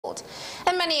old,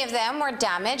 and many of them were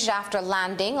damaged after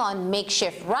landing on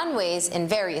makeshift runways in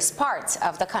various parts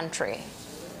of the country.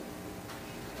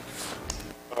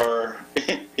 Are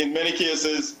in many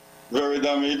cases very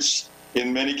damaged.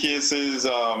 In many cases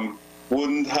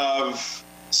wouldn't have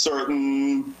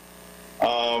certain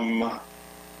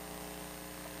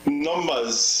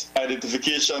numbers,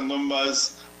 identification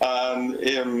numbers,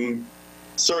 and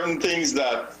certain things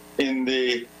that in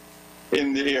the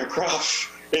aircraft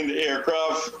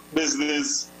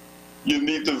business you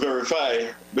need to verify,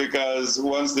 because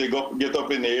once they get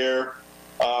up in the air,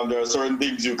 there are certain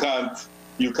things you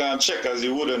can't check as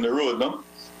you would on the road, no?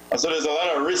 And so there's a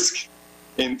lot of risk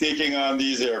in taking on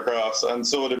these aircrafts, and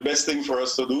so the best thing for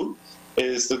us to do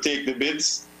is to take the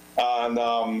bids,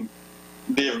 and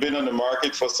they've been on the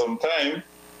market for some time,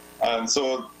 and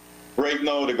so right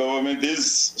now the government is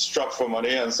strapped for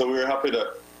money, and so we're happy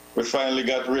that we finally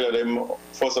got rid of them,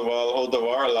 first of all, out of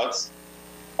our lots,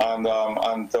 and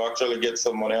to actually get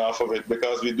some money off of it,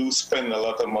 because we do spend a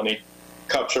lot of money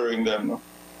capturing them.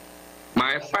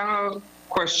 My final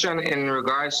question in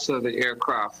regards to the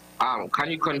aircraft, can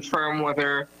you confirm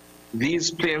whether these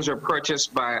planes were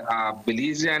purchased by a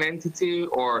Belizean entity,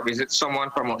 or is it someone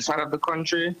from outside of the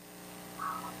country?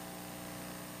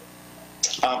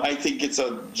 I think it's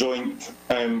a joint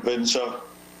venture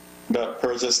that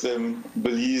purchased them,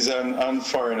 Belizean and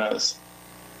foreigners.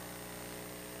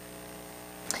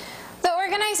 The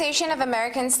Organization of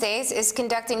American States is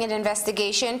conducting an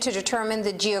investigation to determine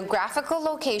the geographical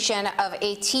location of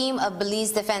a team of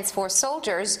Belize Defense Force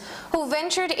soldiers who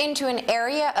ventured into an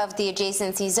area of the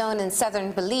adjacency zone in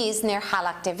southern Belize near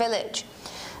Halacte village.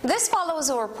 This follows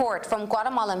a report from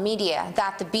Guatemalan media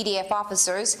that the BDF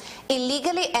officers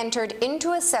illegally entered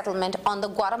into a settlement on the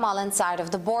Guatemalan side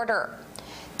of the border.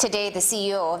 Today, the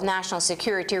CEO of National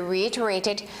Security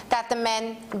reiterated that the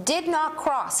men did not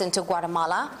cross into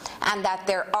Guatemala and that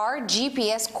there are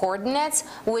GPS coordinates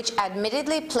which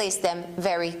admittedly place them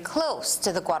very close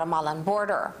to the Guatemalan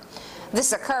border.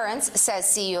 This occurrence, says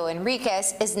CEO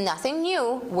Enriquez, is nothing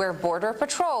new where border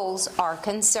patrols are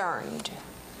concerned.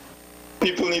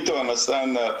 People need to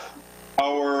understand that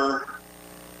our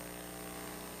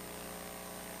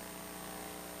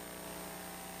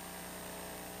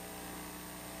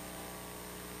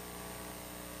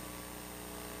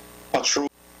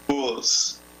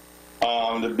patrols,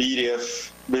 the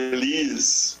BDF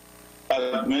Belize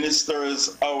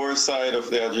administers our side of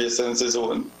the adjacency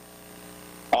zone.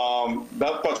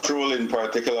 That patrol in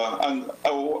particular, and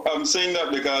I'm saying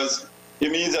that because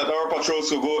it means that our patrols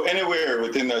could go anywhere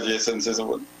within the adjacency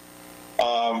zone,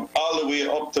 all the way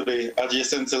up to the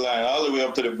adjacency line, all the way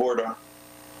up to the border.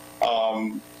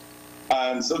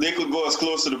 And so they could go as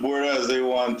close to the border as they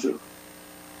want to.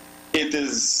 It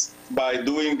is by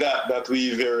doing that that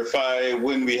we verify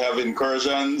when we have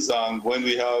incursions and when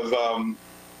we have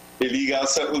illegal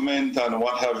settlement and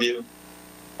what have you.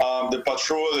 The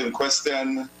patrol in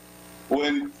question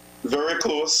went very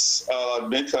close, I'll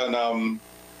admit, and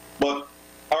but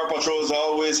our patrols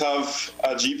always have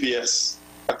a GPS,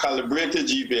 a calibrated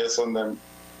GPS on them,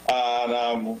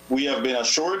 and we have been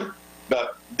assured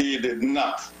that they did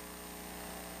not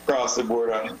cross the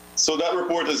border. So that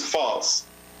report is false.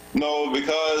 Now,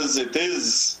 because it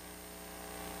is,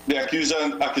 the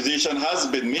accusation has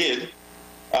been made,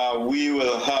 we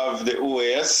will have the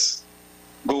OAS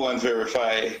go and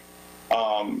verify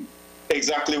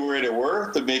exactly where they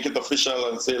were to make it official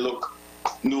and say, look,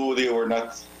 no, they were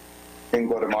not in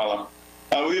Guatemala.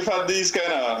 We've had these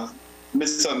kind of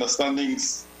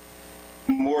misunderstandings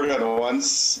more than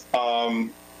once.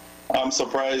 I'm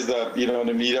surprised that, you know,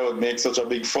 the media would make such a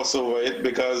big fuss over it,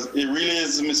 because it really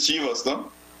is mischievous,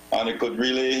 no? And it could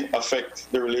really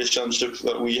affect the relationships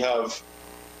that we have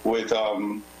with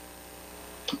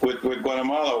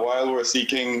Guatemala while we're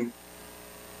seeking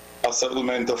a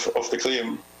settlement of the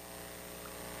claim.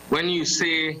 When you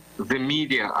say the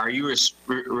media, are you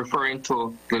referring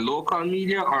to the local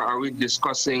media, or are we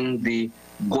discussing the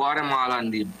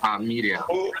Guatemalan media?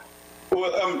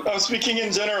 Well, I'm speaking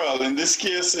in general. In this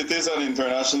case, it is an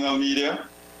international media,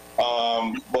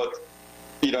 but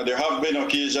you know, there have been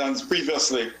occasions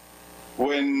previously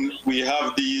when we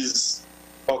have these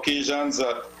occasions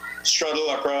that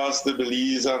straddle across the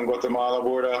Belize and Guatemala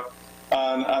border,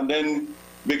 and then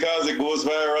because it goes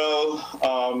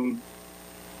viral,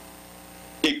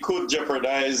 it could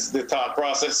jeopardize the thought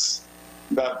process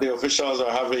that the officials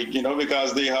are having, you know,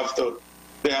 because they have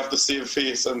to save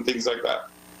face and things like that.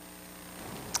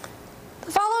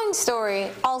 The following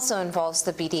story also involves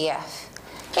the BDF.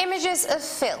 Images of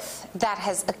filth that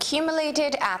has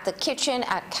accumulated at the kitchen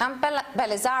at Camp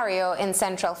Belisario in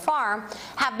Central Farm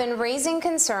have been raising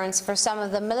concerns for some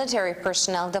of the military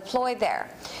personnel deployed there.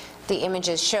 The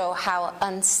images show how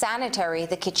unsanitary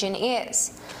the kitchen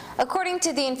is. According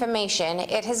to the information,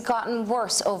 it has gotten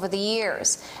worse over the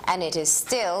years, and it is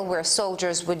still where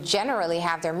soldiers would generally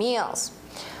have their meals.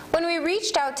 When we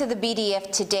reached out to the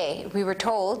BDF today, we were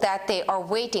told that they are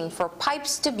waiting for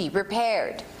pipes to be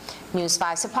repaired. News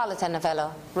 5's Hippolyta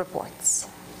Novello reports.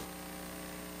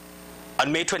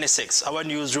 On May 26, our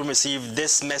newsroom received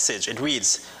this message. It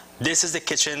reads, "This is the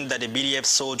kitchen that the BDF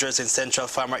soldiers in Central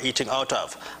Farm are eating out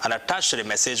of," and attached to the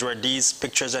message were these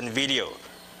pictures and video.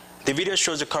 The video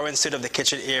shows the current state of the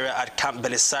kitchen area at Camp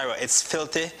Belisario. It's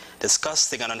filthy,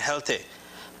 disgusting, and unhealthy.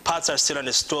 Pots are still on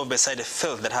the stove beside the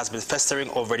filth that has been festering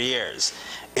over the years.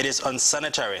 It is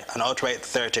unsanitary and outright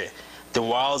dirty. The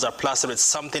walls are plastered with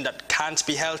something that can't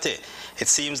be healthy. It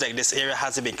seems like this area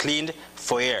hasn't been cleaned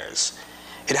for years.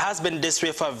 It has been this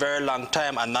way for a very long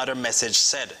time, another message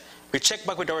said. We checked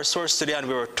back with our source today and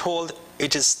we were told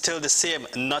it is still the same.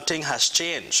 Nothing has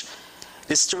changed.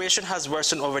 The situation has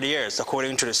worsened over the years,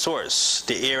 according to the source.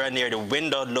 The area near the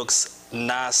window looks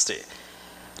nasty.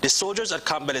 The soldiers at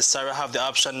Camp Belisario have the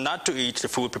option not to eat the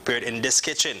food prepared in this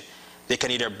kitchen. They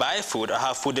can either buy food or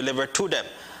have food delivered to them.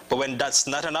 But when that's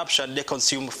not an option, they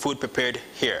consume food prepared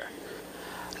here.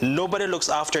 Nobody looks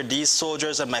after these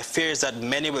soldiers, and my fear is that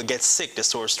many will get sick, the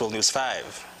source told News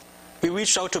 5. We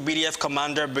reached out to BDF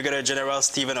Commander Brigadier General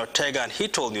Stephen Ortega, and he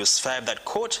told News 5 that,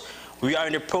 quote, "We are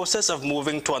in the process of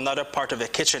moving to another part of the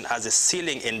kitchen as the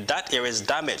ceiling in that area is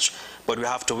damaged, but we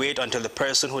have to wait until the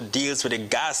person who deals with the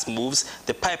gas moves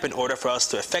the pipe in order for us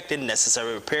to effect the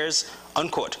necessary repairs,"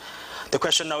 unquote. The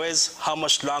question now is, how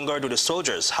much longer do the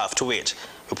soldiers have to wait?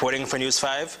 Reporting for News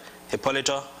 5,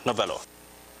 Hippolyta Novello.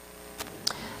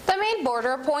 The main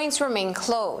border points remain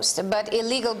closed, but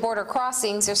illegal border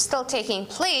crossings are still taking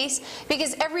place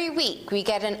because every week we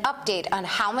get an update on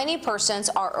how many persons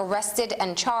are arrested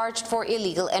and charged for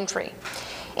illegal entry.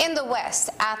 In the west,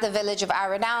 at the village of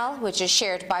Arenal, which is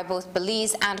shared by both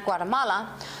Belize and Guatemala,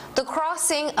 the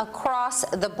crossing across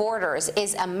the borders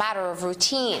is a matter of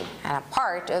routine and a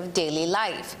part of daily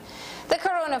life. The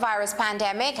coronavirus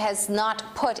pandemic has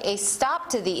not put a stop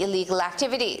to the illegal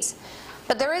activities,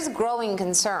 but there is growing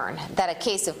concern that a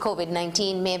case of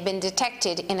COVID-19 may have been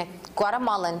detected in a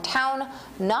Guatemalan town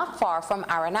not far from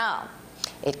Arenal.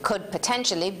 It could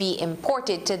potentially be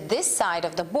imported to this side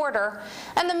of the border,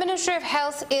 and the Ministry of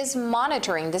Health is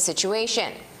monitoring the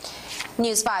situation.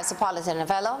 News 5's Hippolyta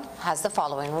Novello has the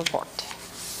following report.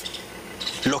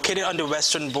 Located on the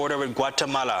western border with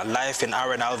Guatemala, life in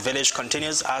Arenal village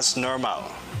continues as normal.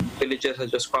 Villagers are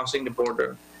just crossing the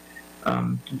border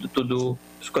to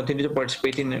continue to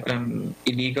participate in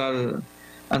illegal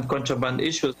and contraband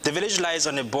issues. The village lies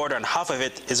on the border and half of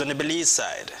it is on the Belize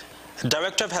side.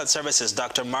 Director of Health Services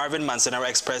Dr. Marvin Manzanaro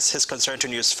expressed his concern to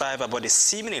News 5 about the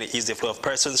seemingly easy flow of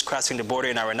persons crossing the border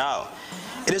in Arenal.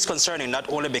 It is concerning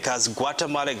not only because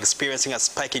Guatemala is experiencing a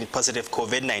spike in positive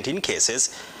COVID-19 cases,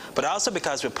 but also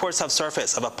because reports have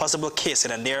surfaced of a possible case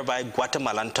in a nearby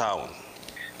Guatemalan town.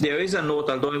 There is a note,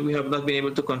 although we have not been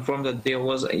able to confirm that there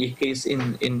was a case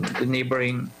in the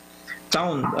neighboring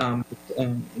town.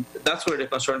 That's where the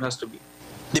concern has to be.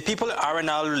 The people in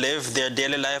Arenal live their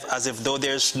daily life as if though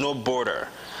there's no border.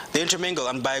 They intermingle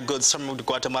and buy goods from the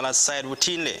Guatemalan side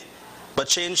routinely. But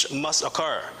change must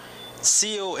occur.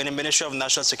 CEO in the Ministry of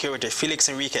National Security, Felix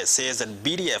Enriquez, says that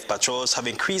BDF patrols have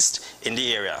increased in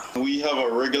the area. We have a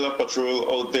regular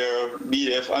patrol out there,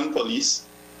 BDF and police,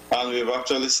 and we've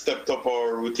actually stepped up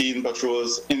our routine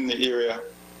patrols in the area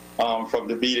from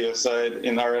the BDF side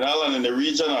in Arenal and in the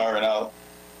region of Arenal.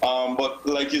 But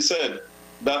like you said,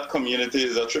 that community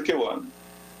is a tricky one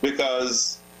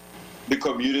because the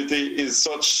community is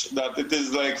such that it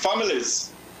is like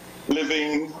families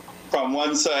living from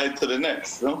one side to the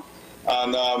next, you know?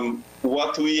 And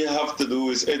what we have to do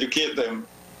is educate them,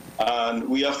 and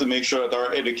we have to make sure that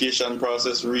our education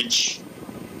process reach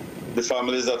the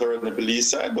families that are on the Belize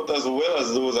side, but as well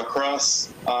as those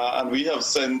across. And we have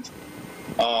sent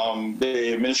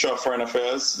the Ministry of Foreign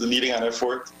Affairs leading an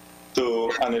effort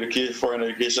to an foreign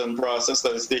education process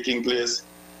that is taking place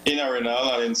in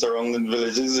Arenal and in surrounding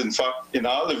villages. In fact, in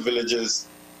all the villages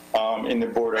in the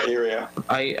border area.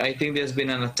 I think there's been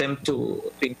an attempt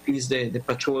to increase the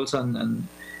patrols and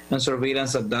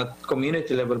surveillance at that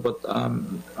community level, but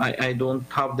I don't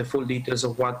have the full details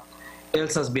of what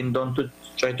else has been done to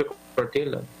try to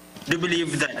curtail it. Do you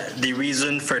believe that the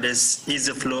reason for this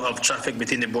easy flow of traffic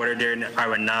between the border there in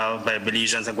Arenal by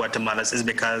Belizeans and Guatemalans is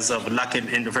because of lack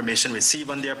of information received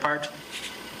on their part?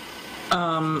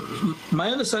 My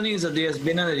understanding is that there has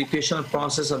been an educational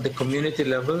process at the community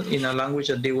level in a language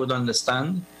that they would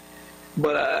understand.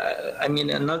 But I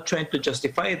mean, I'm not trying to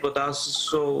justify it, but I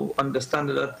also understand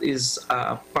that is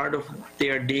part of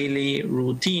their daily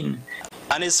routine.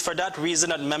 And it's for that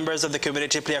reason that members of the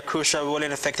community play a crucial role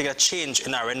in effecting a change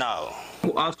in Arenal.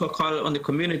 We also call on the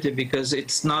community because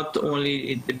it's not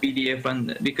only the BDF,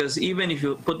 and because even if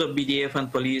you put the BDF and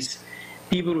police,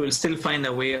 people will still find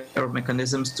a way or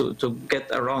mechanisms to get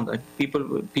around it.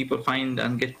 People find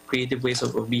and get creative ways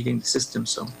of beating the system.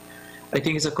 So I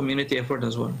think it's a community effort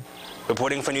as well.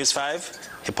 Reporting for News 5,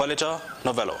 Hipólito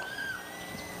Novello.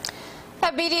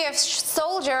 A BDF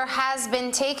soldier has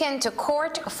been taken to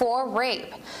court for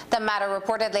rape. The matter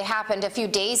reportedly happened a few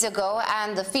days ago,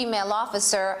 and the female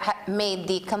officer made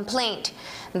the complaint.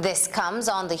 This comes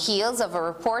on the heels of a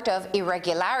report of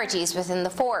irregularities within the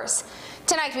force.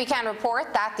 Tonight we can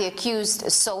report that the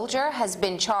accused soldier has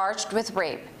been charged with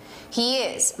rape. He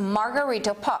is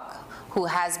Margarito Puck, who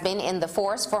has been in the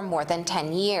force for more than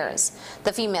 10 years.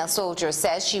 The female soldier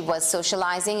says she was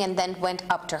socializing and then went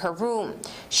up to her room.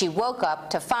 She woke up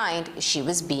to find she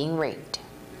was being raped.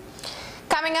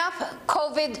 Coming up,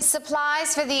 COVID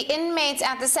supplies for the inmates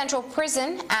at the Central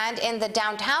Prison and in the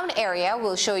downtown area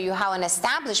will show you how an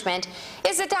establishment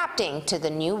is adapting to the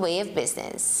new way of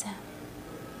business.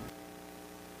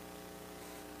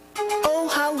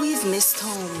 Oh, how we've missed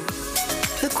home.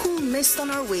 The cool mist on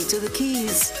our way to the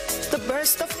Keys, the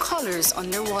burst of colors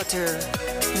underwater,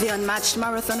 the unmatched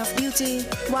marathon of beauty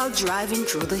while driving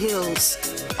through the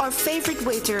hills. Our favorite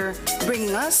waiter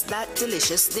bringing us that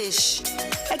delicious dish.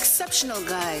 Exceptional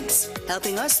guides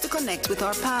helping us to connect with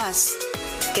our past.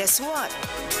 Guess what?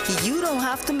 You don't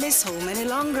have to miss home any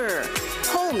longer.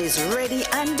 Home is ready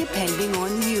and depending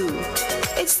on you.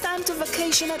 It's time to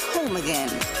vacation at home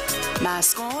again.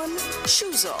 Mask on,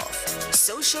 shoes off,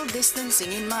 social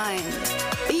distancing in mind.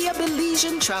 Be a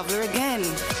Belizean traveler again,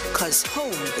 'cause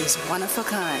home is one of a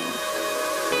kind.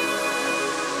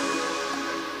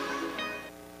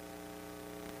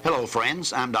 Hello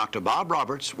friends, I'm Dr. Bob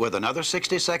Roberts with another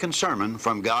 60-second sermon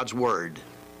from God's Word.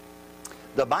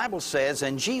 The Bible says,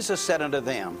 "And Jesus said unto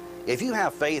them, If you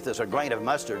have faith as a grain of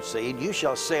mustard seed, you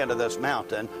shall say unto this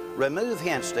mountain, Remove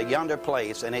hence to yonder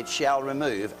place, and it shall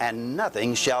remove, and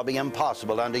nothing shall be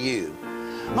impossible unto you."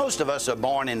 Most of us are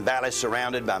born in valleys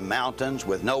surrounded by mountains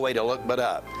with no way to look but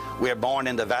up. We are born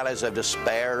into valleys of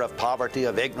despair, of poverty,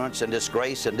 of ignorance and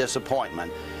disgrace and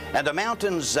disappointment. And the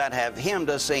mountains that have hemmed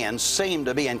us in seem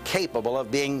to be incapable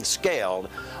of being scaled.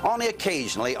 Only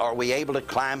occasionally are we able to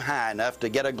climb high enough to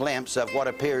get a glimpse of what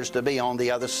appears to be on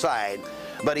the other side.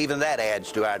 But even that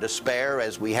adds to our despair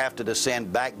as we have to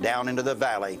descend back down into the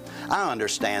valley. I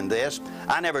understand this.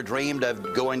 I never dreamed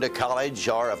of going to college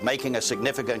or of making a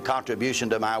significant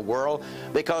contribution to my world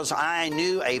because I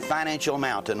knew a financial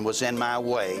mountain was in my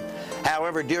way.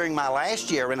 However, during my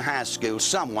last year in high school,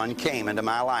 someone came into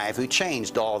my life who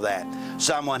changed all that.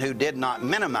 Someone who did not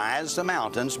minimize the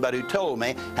mountains, but who told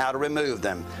me how to remove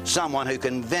them. Someone who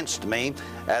convinced me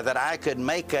that I could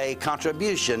make a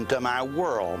contribution to my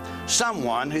world.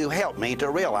 Someone who helped me to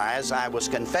realize I was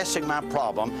confessing my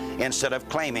problem instead of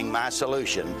claiming my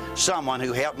solution. Someone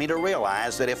who helped me to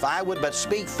realize that if I would but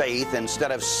speak faith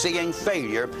instead of seeing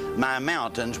failure, my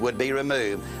mountains would be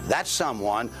removed. That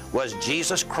someone was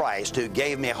Jesus Christ, who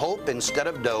gave me hope instead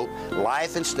of dope,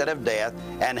 life instead of death,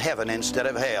 and heaven instead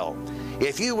of hell.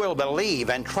 If you will believe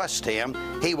and trust Him,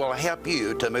 He will help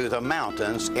you to move the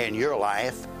mountains in your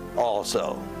life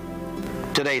also.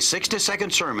 Today's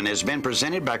 60-second sermon has been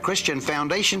presented by Christian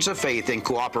Foundations of Faith in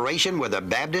cooperation with the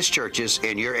Baptist churches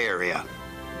in your area.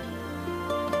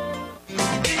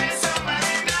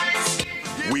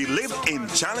 We live in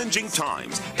challenging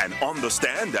times and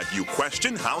understand that you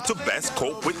question how to best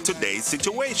cope with today's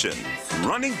situation.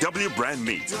 Running W brand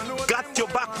meat got your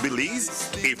back, Belize.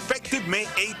 Effective May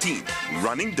 18th,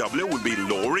 Running W will be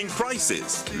lowering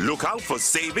prices. Look out for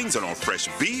savings on our fresh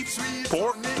beef,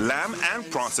 pork, lamb, and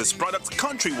processed products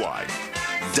countrywide.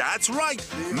 That's right,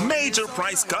 major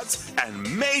price cuts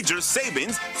and major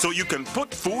savings so you can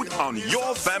put food on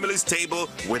your family's table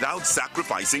without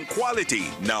sacrificing quality.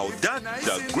 Now that's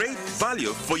the great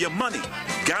value for your money.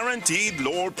 Guaranteed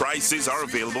lower prices are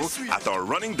available at our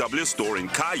Running W store in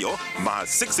Cayo, mile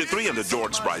 63 on the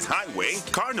George Price Highway,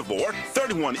 Carnivore,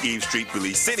 31 Eve Street,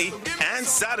 Belize City, and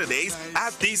Saturdays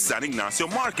at the San Ignacio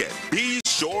Market. Be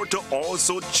sure to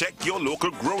also check your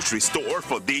local grocery store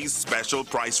for these special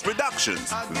price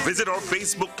reductions. Visit our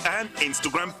Facebook and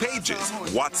Instagram pages.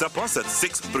 WhatsApp us at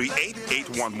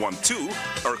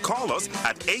 638-8112 or call us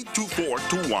at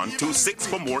 824-2126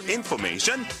 for more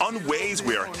information on ways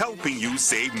we are helping you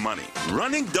save money.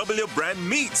 Running W Brand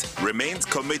Meats remains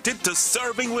committed to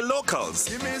serving with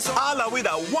locals. Allah with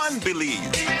a one believe.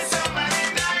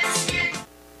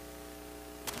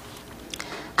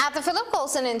 At the Philip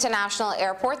Coulson International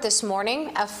Airport this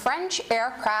morning, a French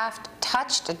aircraft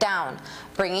touched down,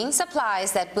 bringing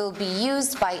supplies that will be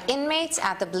used by inmates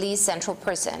at the Belize Central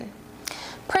Prison.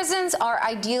 Prisons are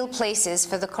ideal places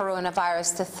for the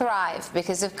coronavirus to thrive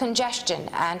because of congestion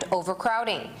and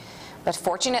overcrowding. But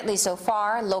fortunately so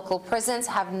far, local prisons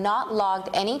have not logged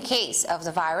any case of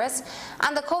the virus,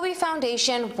 and the Kobe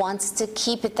Foundation wants to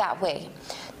keep it that way.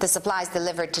 The supplies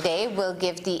delivered today will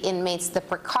give the inmates the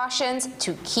precautions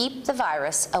to keep the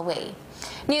virus away.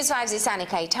 News 5's Isani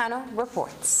Cayetano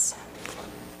reports.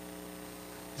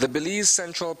 The Belize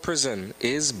Central Prison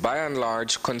is, by and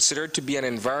large, considered to be an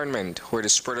environment where the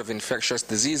spread of infectious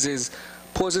diseases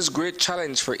poses great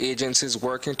challenge for agencies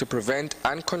working to prevent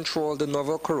and control the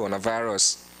novel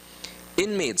coronavirus.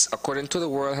 Inmates, according to the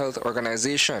World Health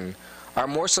Organization, are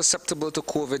more susceptible to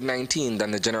COVID-19 than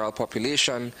the general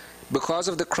population because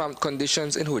of the cramped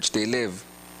conditions in which they live.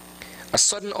 A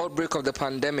sudden outbreak of the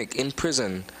pandemic in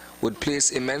prison would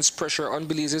place immense pressure on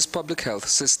Belize's public health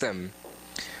system.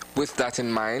 With that in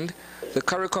mind, the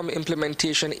CARICOM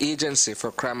Implementation Agency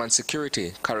for Crime and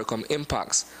Security, CARICOM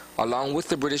Impacts, along with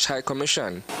the British High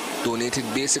Commission, donated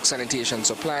basic sanitation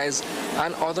supplies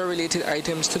and other related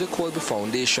items to the Colby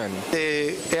Foundation.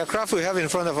 The aircraft we have in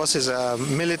front of us is a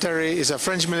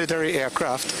French military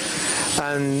aircraft,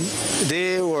 and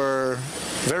they were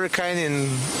very kind in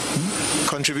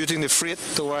contributing the freight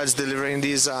towards delivering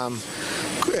these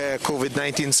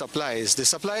COVID-19 supplies. The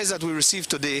supplies that we received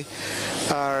today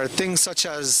are things such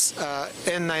as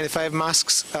N95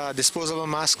 masks, disposable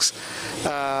masks,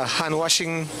 hand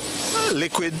washing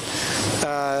liquid,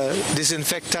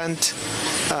 disinfectant,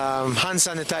 hand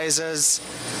sanitizers.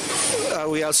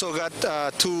 We also got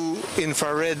 2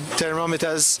 infrared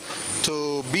thermometers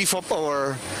to beef up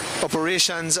our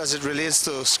operations as it relates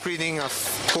to screening of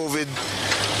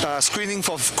screening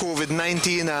for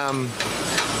COVID-19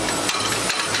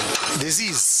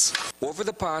 disease. Over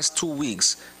the past 2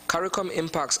 weeks, CARICOM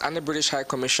Impacts and the British High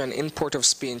Commission in Port of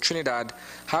Spain, Trinidad,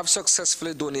 have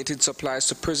successfully donated supplies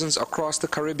to prisons across the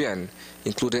Caribbean,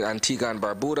 including Antigua and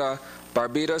Barbuda,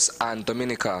 Barbados and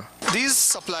Dominica. These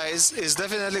supplies is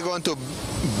definitely going to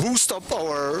boost up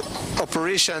our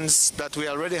operations that we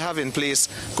already have in place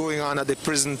going on at the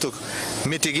prison to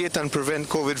mitigate and prevent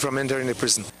COVID from entering the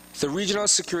prison. The regional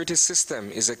security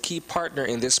system is a key partner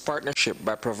in this partnership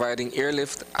by providing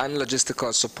airlift and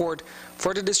logistical support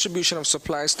for the distribution of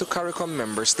supplies to CARICOM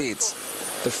member states.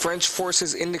 The French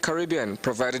forces in the Caribbean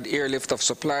provided airlift of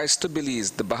supplies to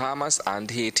Belize, the Bahamas and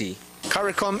Haiti.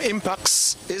 CARICOM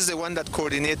Impacts is the one that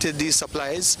coordinated these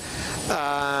supplies,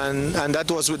 and that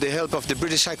was with the help of the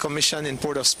British High Commission in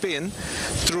Port of Spain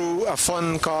through a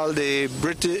fund called the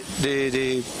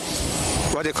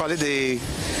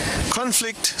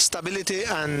Conflict, Stability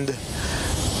and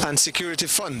Security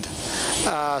Fund.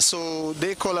 So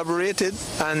they collaborated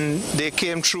and they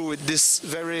came through with this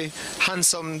very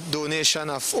handsome donation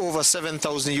of over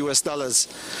 $7,000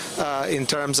 in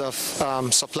terms of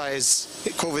supplies,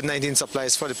 COVID-19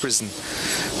 supplies for the prison.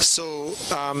 So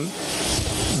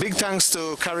big thanks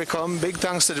to CARICOM, big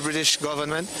thanks to the British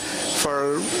government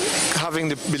for having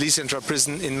the Belize Central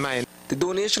Prison in mind. The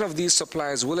donation of these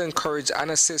supplies will encourage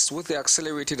and assist with the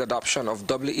accelerated adoption of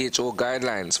WHO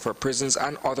guidelines for prisons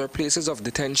and other places of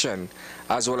detention,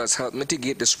 as well as help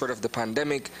mitigate the spread of the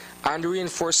pandemic and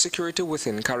reinforce security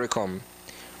within CARICOM.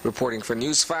 Reporting for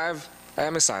News 5, I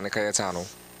am Isani Cayetano.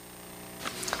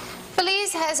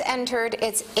 Belize has entered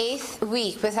its 8th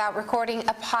week without recording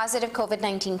a positive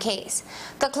COVID-19 case.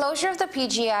 The closure of the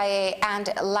PGIA and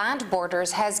land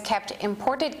borders has kept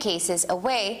imported cases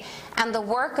away, and the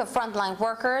work of frontline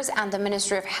workers and the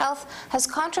Ministry of Health has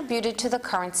contributed to the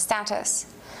current status.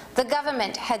 The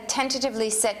government had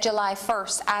tentatively set July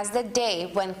 1st as the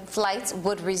day when flights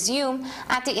would resume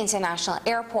at the international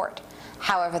airport.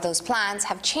 However, those plans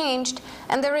have changed,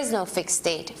 and there is no fixed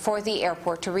date for the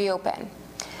airport to reopen.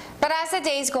 But as the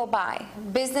days go by,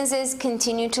 businesses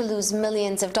continue to lose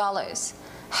millions of dollars.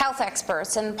 Health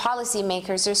experts and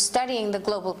policymakers are studying the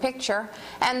global picture,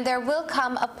 and there will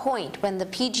come a point when the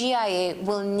PGIA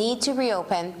will need to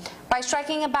reopen by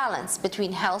striking a balance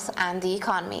between health and the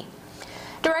economy.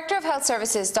 Director of Health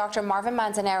Services, Dr. Marvin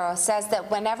Manzanero, says that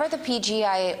whenever the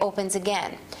PGIA opens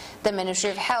again, the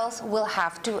Ministry of Health will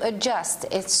have to adjust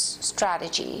its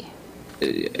strategy.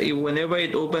 Whenever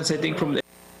it opens, I think from the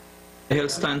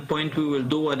health standpoint, we will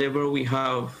do whatever we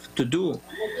have to do.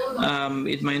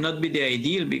 It might not be the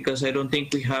ideal because I don't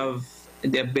think we have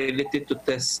the ability to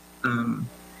test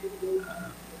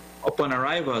upon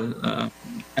arrival.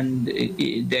 And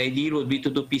the ideal would be to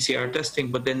do PCR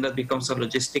testing, but then that becomes a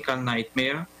logistical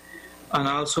nightmare. And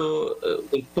also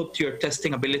put your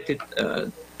testing ability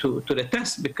to the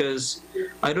test, because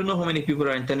I don't know how many people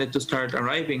are intended to start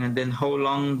arriving, and then how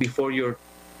long before your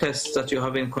tests that you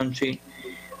have in country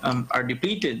are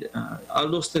depleted. All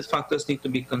those factors need to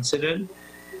be considered.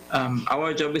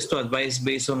 Our job is to advise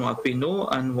based on what we know,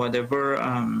 and whatever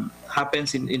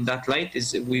happens in that light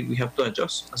is we have to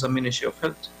adjust as a Ministry of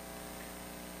Health.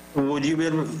 Would you be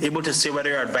able to say whether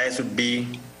your advice would be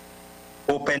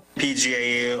open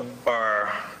PGIA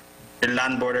or the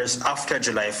land borders after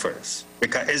July 1st?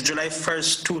 Because is July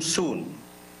 1st too soon?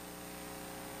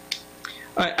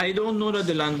 I don't know that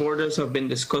the land borders have been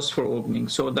discussed for opening,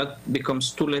 so that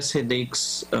becomes two less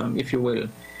headaches, if you will.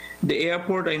 The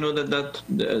airport, I know that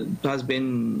has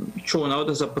been thrown out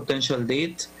as a potential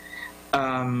date. There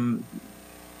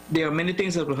are many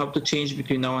things that will have to change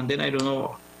between now and then. I don't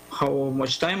know how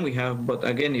much time we have, but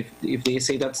again, if they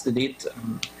say that's the date,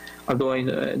 although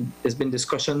there's been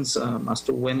discussions as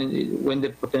to when the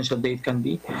potential date can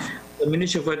be, the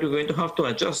Ministry of Health, we're going to have to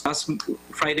adjust. Last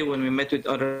Friday when we met with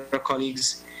other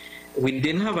colleagues, we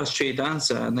didn't have a straight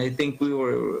answer, and I think we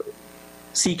were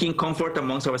seeking comfort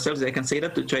amongst ourselves, I can say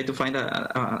that, to try to find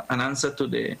an answer to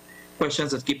the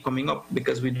questions that keep coming up,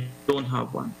 because we don't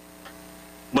have one.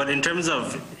 But in terms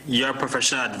of your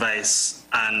professional advice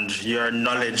and your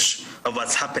knowledge of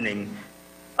what's happening,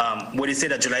 would you say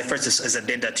that July 1st is a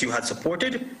date that you had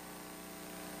supported?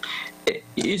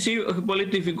 You see,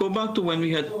 Hippolyte, if you go back to when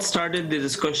we had started the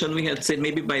discussion, we had said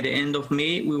maybe by the end of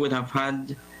May, we would have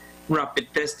had rapid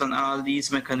tests on all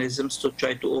these mechanisms to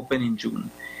try to open in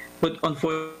June. But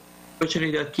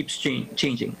unfortunately, that keeps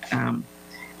changing.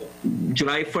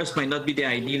 July 1st might not be the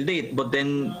ideal date, but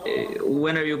then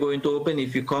when are you going to open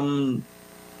if you come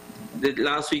the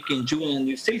last week in June and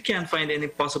you still can't find any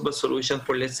possible solution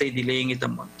for, let's say, delaying it a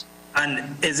month?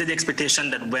 And is it the expectation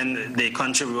that when the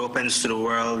country reopens to the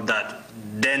world, that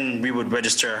then we would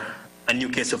register a new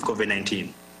case of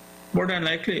COVID-19? More than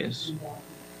likely, yes.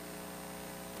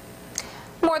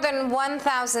 More than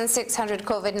 1,600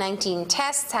 COVID-19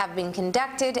 tests have been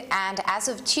conducted, and as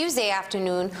of Tuesday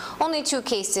afternoon, only 2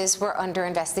 cases were under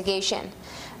investigation.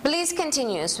 Belize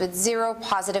continues with 0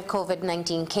 positive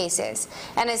COVID-19 cases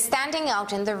and is standing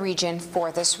out in the region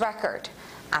for this record.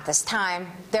 At this time,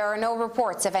 there are no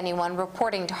reports of anyone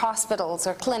reporting to hospitals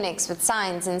or clinics with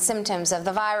signs and symptoms of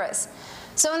the virus.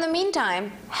 So in the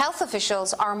meantime, health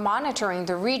officials are monitoring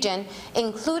the region,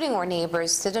 including our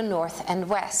neighbors to the north and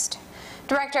west.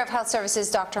 Director of Health Services,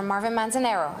 Dr. Marvin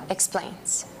Manzanero,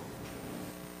 explains.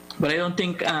 But I don't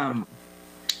think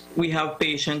we have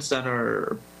patients that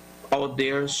are out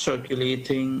there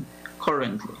circulating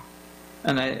currently.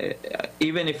 And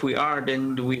even if we are,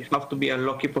 then we have to be a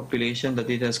lucky population that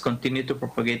it has continued to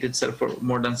propagate itself for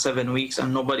more than 7 weeks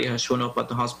and nobody has shown up at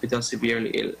the hospital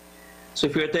severely ill. So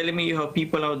if you're telling me you have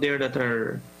people out there that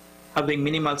are having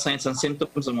minimal signs and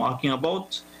symptoms and walking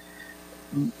about,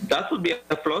 that would be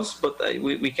a plus, but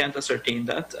we can't ascertain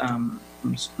that.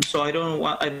 So I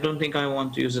don't think I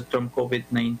want to use the term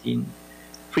COVID-19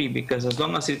 free, because as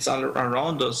long as it's all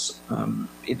around us,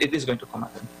 it is going to come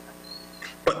happen.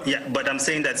 But I'm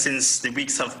saying that since the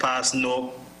weeks have passed,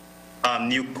 no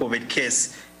new COVID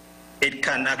case, it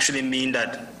can actually mean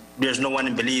that there's no one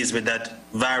in Belize with that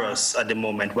virus at the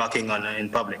moment walking in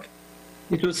public.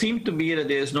 It would seem to be that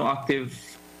there's no active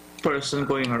person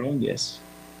going around, yes.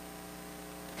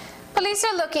 Police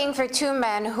are looking for 2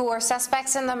 men who are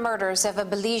suspects in the murders of a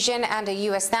Belizean and a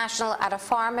U.S. national at a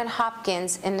farm in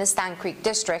Hopkins in the Stann Creek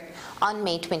district on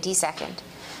May 22nd.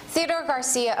 Theodore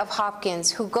Garcia of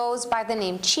Hopkins, who goes by the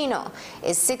name Chino,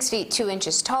 is 6 feet 2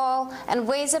 inches tall and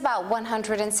weighs about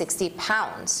 160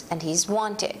 pounds, and he's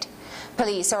wanted.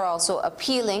 Police are also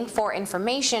appealing for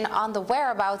information on the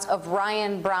whereabouts of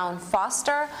Ryan Brown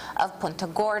Foster of Punta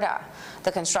Gorda.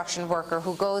 The construction worker,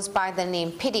 who goes by the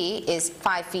name Pity, is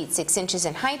 5 feet 6 inches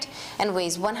in height and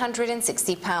weighs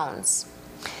 160 pounds.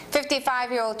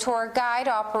 55-year-old tour guide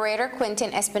operator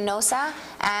Quintin Espinosa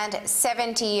and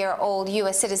 70-year-old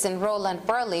U.S. citizen Roland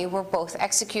Burley were both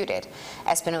executed.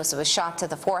 Espinosa was shot to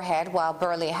the forehead, while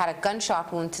Burley had a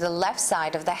gunshot wound to the left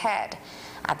side of the head.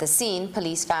 At the scene,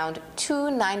 police found 2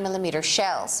 9mm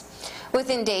shells.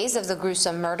 Within days of the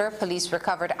gruesome murder, police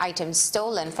recovered items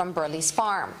stolen from Burley's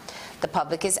farm. The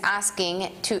public is asked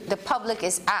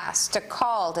to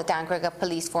call the Dahlonega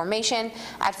Police Formation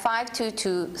at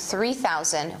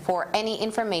 522-3000 for any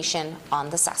information on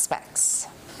the suspects.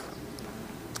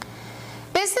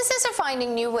 Businesses are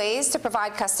finding new ways to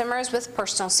provide customers with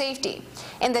personal safety.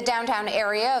 In the downtown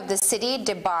area of the city,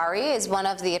 DeBary is one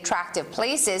of the attractive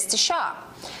places to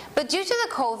shop. But due to the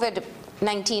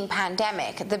COVID-19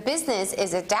 pandemic, the business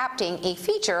is adapting a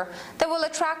feature that will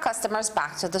attract customers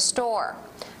back to the store.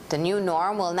 The new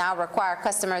norm will now require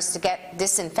customers to get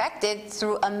disinfected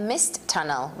through a mist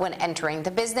tunnel when entering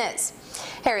the business.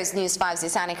 Here is News 5's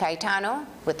Isani Cayetano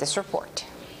with this report.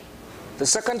 The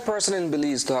second person in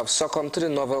Belize to have succumbed to the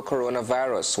novel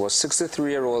coronavirus was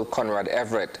 63-year-old Conrad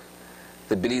Everett.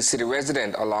 The Belize City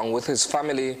resident, along with his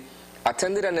family,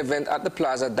 attended an event at the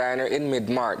Plaza Diner in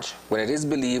mid-March when it is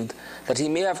believed that he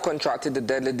may have contracted the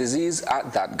deadly disease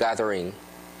at that gathering.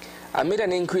 Amid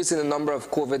an increase in the number of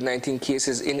COVID-19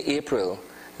 cases in April,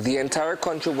 the entire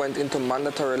country went into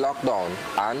mandatory lockdown,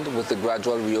 and with the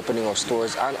gradual reopening of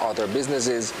stores and other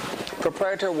businesses,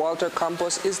 proprietor Walter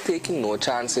Campos is taking no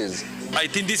chances. I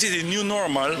think this is a new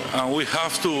normal, and we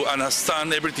have to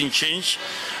understand everything changed,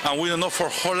 and we don't know for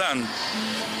Holland.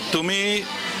 To me,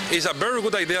 it's a very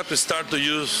good idea to start to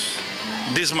use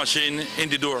this machine in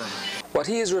the door. What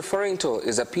he is referring to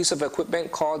is a piece of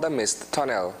equipment called a mist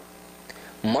tunnel.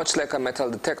 Much like a metal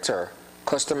detector,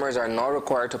 customers are now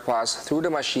required to pass through the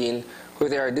machine where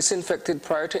they are disinfected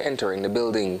prior to entering the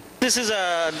building. This is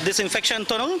a disinfection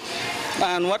tunnel,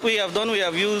 and what we have done, we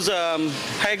have used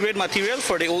high-grade material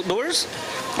for the outdoors,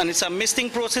 and it's a misting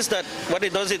process that what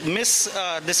it does, it mists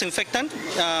disinfectant.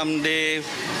 The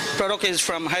product is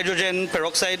from hydrogen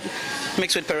peroxide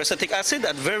mixed with peracetic acid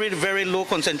at very, very low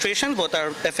concentration, but are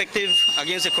effective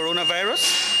against the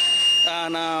coronavirus.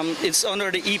 And it's under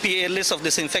the EPA list of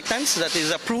disinfectants that is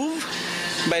approved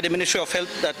by the Ministry of Health,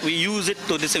 that we use it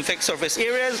to disinfect surface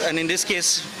areas, and in this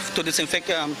case to disinfect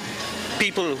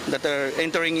people that are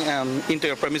entering into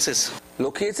your premises.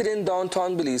 Located in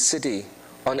downtown Belize City,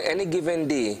 on any given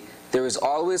day, there is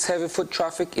always heavy foot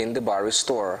traffic in the DeBary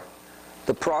store.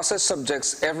 The process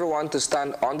subjects everyone to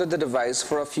stand under the device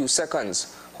for a few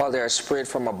seconds while they are sprayed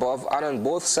from above and on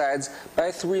both sides by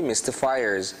 3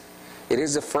 mistifiers. It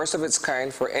is the first of its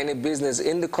kind for any business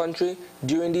in the country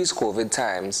during these COVID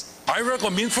times. I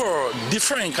recommend for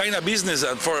different kind of business.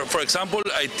 For example,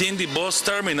 I think the bus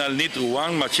terminal need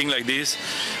one machine like this.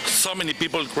 So many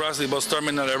people cross the bus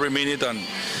terminal every minute, and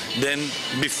then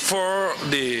before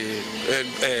the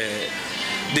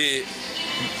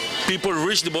people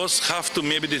reach the bus, have to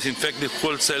maybe disinfect the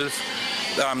whole self.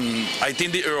 I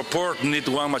think the airport need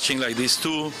one machine like this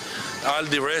too. All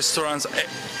the restaurants,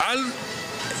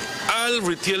 all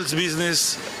retail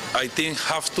business, I think,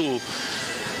 have to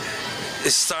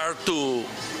start to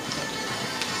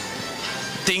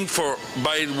think for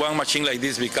buy one machine like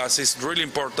this, because it's really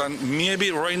important.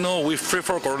 Maybe right now we're free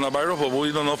for coronavirus, but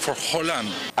we don't know for Holland.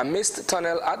 A mist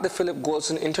tunnel at the Philip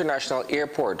Goldson International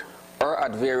Airport or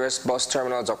at various bus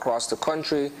terminals across the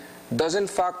country does in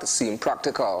fact seem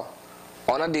practical.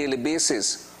 On a daily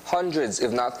basis, hundreds,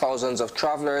 if not thousands, of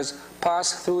travelers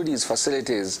pass through these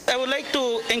facilities. I would like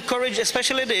to encourage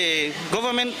especially the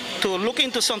government to look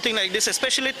into something like this,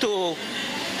 especially to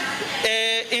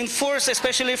enforce,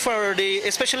 especially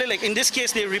like in this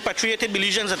case, the repatriated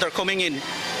Belizeans that are coming in.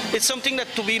 It's something that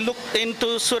to be looked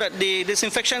into so that the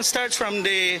disinfection starts from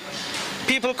the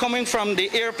people coming from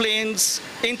the airplanes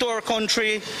into our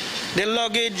country, the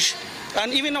luggage,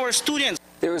 and even our students.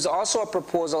 There is also a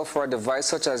proposal for a device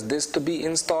such as this to be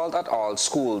installed at all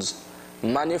schools.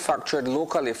 Manufactured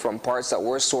locally from parts that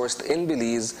were sourced in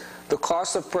Belize, the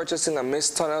cost of purchasing a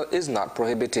mist tunnel is not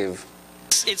prohibitive.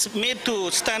 It's made to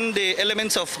stand the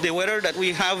elements of the weather that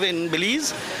we have in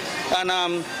Belize,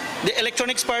 and the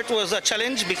electronics part was a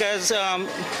challenge because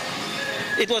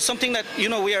it was something that, you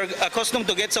know, we are accustomed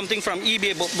to get something from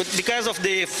eBay, but because of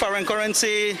the foreign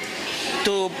currency,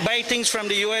 to buy things from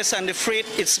the US and the freight,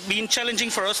 it's been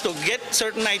challenging for us to get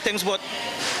certain items, but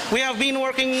we have been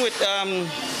working with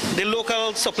the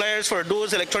local suppliers for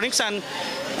those electronics, and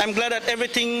I'm glad that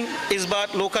everything is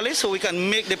bought locally so we can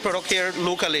make the product here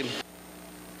locally.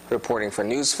 Reporting for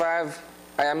News 5,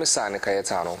 I am Isani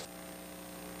Cayetano.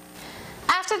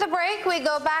 After the break, we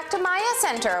go back to Maya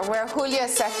Center, where Julio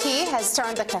Saki has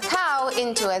turned the cacao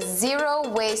into a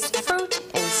zero-waste fruit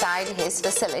inside his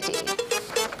facility.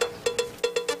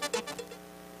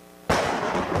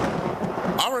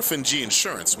 RF&G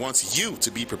Insurance wants you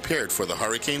to be prepared for the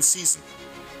hurricane season.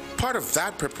 Part of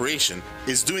that preparation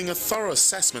is doing a thorough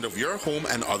assessment of your home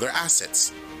and other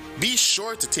assets. Be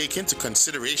sure to take into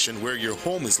consideration where your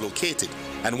home is located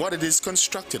and what it is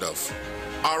constructed of.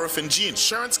 RF&G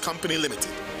Insurance Company Limited,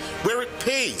 where it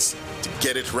pays to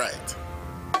get it right.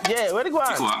 Yeah, where to go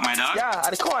on? You want my dog? Yeah,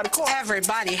 at the car.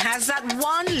 Everybody has that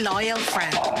one loyal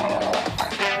friend.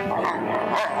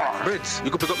 Brits,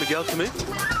 you could pick up Miguel for me?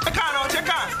 I can't out, you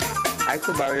can't. I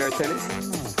could borrow your tennis.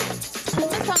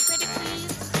 This one pretty,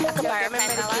 please. I could borrow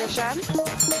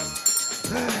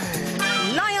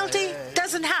 $10. Loyalty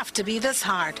doesn't have to be this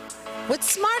hard. With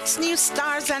Smart's new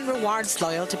Stars and Rewards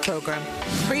loyalty program,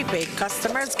 prepaid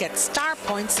customers get star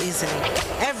points easily.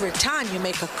 Every time you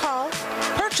make a call,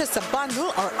 purchase a bundle,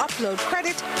 or upload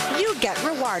credit, you get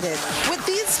rewarded. With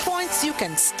these points, you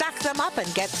can stack them up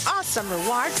and get awesome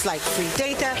rewards like free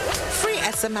data, free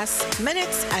SMS,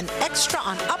 minutes, and extra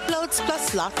on uploads,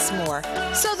 plus lots more.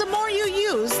 So the more you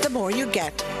use, the more you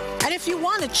get. And if you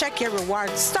want to check your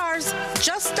reward stars,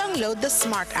 just download the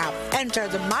Smart app, enter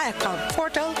the My Account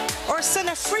portal, or send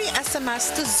a free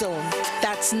SMS to Zone.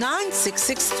 That's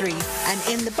 9663, and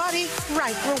in the body,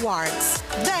 write rewards.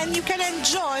 Then you can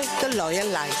enjoy the loyal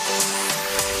life.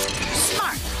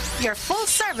 Smart, your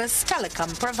full-service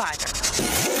telecom provider.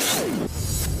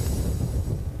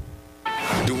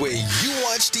 The way you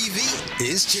watch TV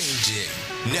is changing.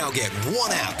 Now get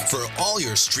one app for all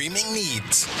your streaming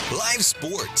needs. Live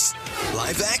sports,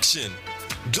 live action,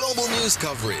 global news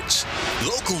coverage,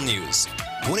 local news,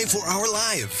 24-hour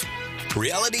live,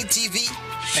 reality TV,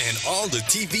 and all the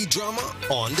TV drama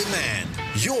on demand.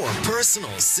 Your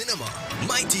personal cinema.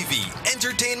 MyTV.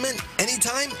 Entertainment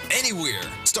anytime, anywhere.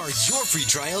 Start your free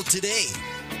trial today.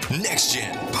 Next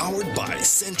Gen, powered by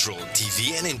Central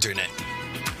TV and Internet.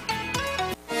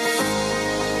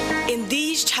 In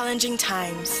these challenging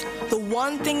times, the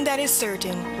one thing that is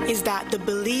certain is that the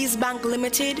Belize Bank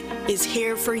Limited is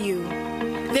here for you.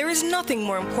 There is nothing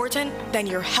more important than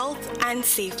your health and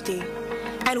safety,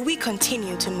 and we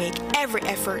continue to make every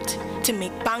effort to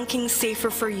make banking safer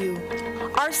for you.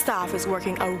 Our staff is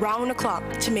working around the clock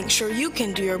to make sure you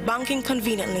can do your banking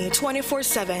conveniently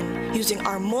 24/7 using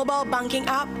our mobile banking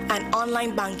app and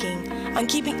online banking, and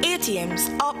keeping ATMs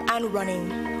up and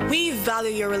running. We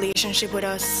value your relationship with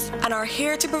us and are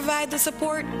here to provide the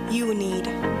support you need.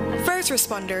 First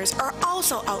responders are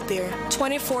also out there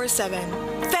 24/7.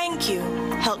 Thank you,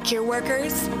 healthcare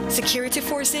workers, security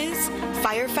forces,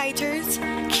 firefighters,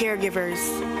 caregivers.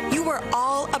 You are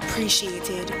all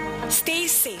appreciated. Stay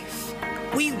safe.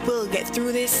 We will get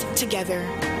through this together.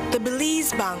 The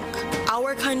Belize Bank,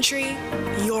 our country,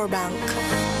 your bank.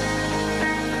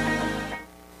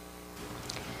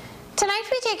 Tonight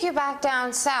we take you back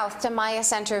down south to Maya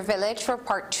Center Village for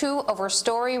part 2 of our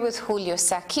story with Julio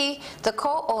Saki, the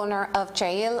co-owner of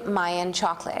Chail Mayan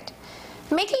Chocolate.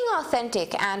 Making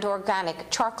authentic and organic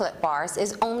chocolate bars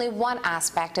is only one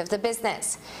aspect of the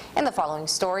business. In the following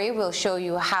story, we'll show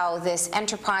you how this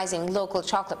enterprising local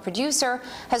chocolate producer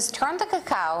has turned the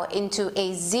cacao into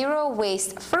a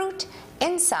zero-waste fruit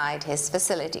inside his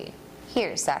facility.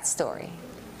 Here's that story.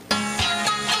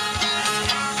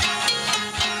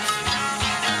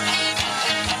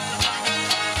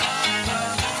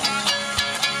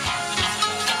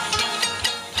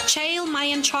 Chail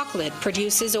Mayan Chocolate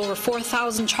produces over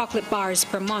 4,000 chocolate bars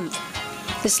per month.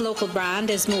 This local brand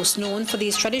is most known for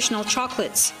these traditional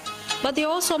chocolates, but they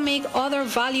also make other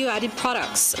value-added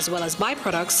products as well as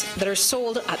byproducts that are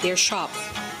sold at their shop.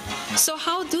 So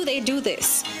how do they do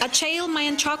this? At Chail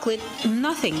Mayan Chocolate,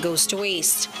 nothing goes to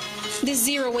waste. This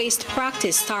zero-waste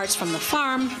practice starts from the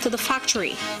farm to the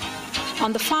factory.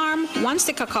 On the farm, once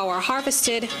the cacao are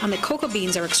harvested and the cocoa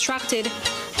beans are extracted,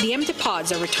 the empty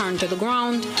pods are returned to the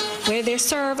ground, where they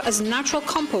serve as natural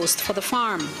compost for the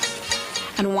farm.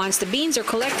 And once the beans are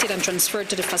collected and transferred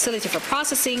to the facility for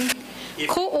processing,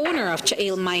 co-owner of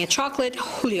Chail Maya Chocolate,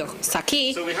 Julio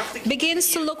Saki, begins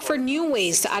to look for new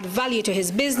ways to add value to his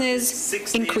business,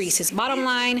 increase his bottom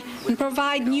line, and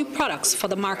provide new products for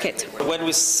the market. When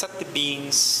we set the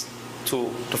beans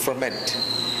to ferment,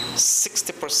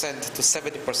 60% to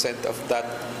 70% of that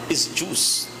is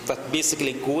juice that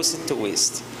basically goes into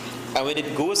waste. And when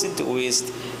it goes into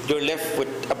waste, you're left with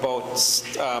about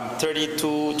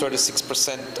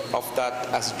 32-36% of that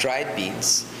as dried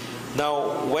beans.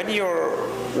 Now, when you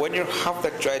have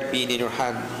that dried bean in your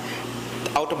hand,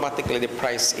 automatically the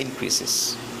price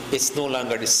increases. It's no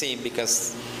longer the same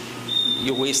because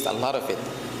you waste a lot of it.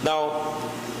 Now,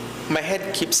 my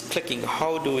head keeps clicking.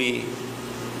 How do we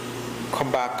come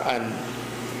back and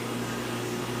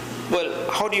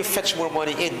Well, how do you fetch more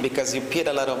money in? Because you paid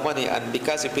a lot of money, and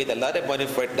because you paid a lot of money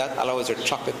for it, that allows your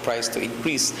chocolate price to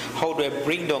increase. How do I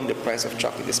bring down the price of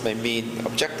chocolate is my main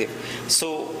objective.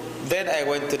 So then I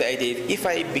went to the idea, if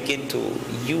I begin to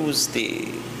use the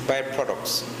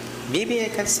byproducts, maybe I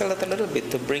can sell it a little bit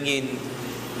to bring in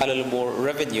a little more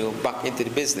revenue back into the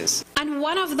business. And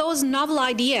one of those novel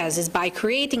ideas is by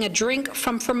creating a drink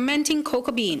from fermenting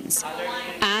cocoa beans.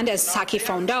 And as Saki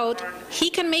found out, he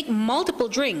can make multiple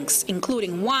drinks,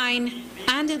 including wine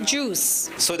and juice.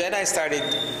 So then I started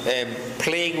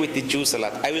playing with the juice a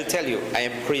lot. I will tell you, I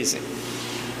am crazy.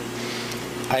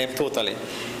 I am totally.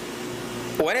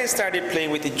 When I started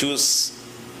playing with the juice,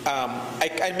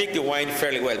 I make the wine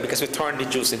fairly well because we turn the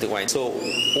juice into wine. So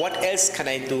what else can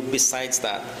I do besides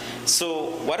that?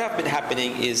 So what have been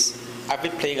happening is I've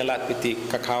been playing a lot with the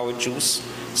cacao juice.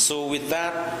 So with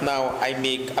that, now I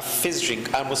make a fizz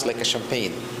drink, almost like a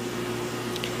champagne.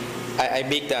 I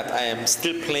make that. I am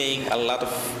still playing a lot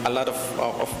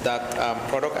of that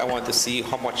product. I want to see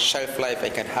how much shelf life I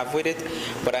can have with it.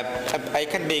 But I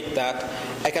can make that.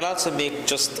 I can also make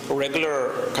just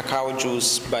regular cacao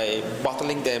juice by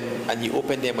bottling them, and you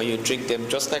open them and you drink them,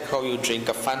 just like how you drink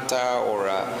a Fanta or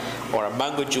a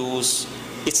mango juice.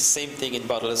 It's the same thing in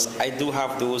bottles. I do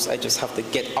have those. I just have to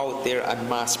get out there and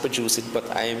mass produce it. But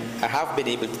I have been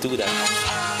able to do that.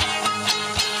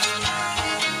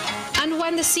 And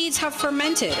when the seeds have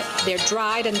fermented, they're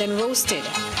dried and then roasted,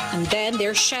 and then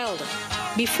they're shelled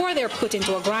before they're put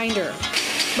into a grinder.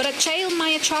 But at Chail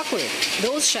Maya Chocolate,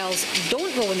 those shells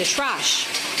don't go in the trash.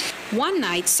 One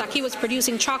night, Saki was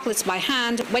producing chocolates by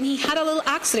hand when he had a little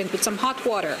accident with some hot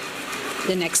water.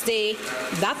 The next day,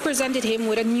 that presented him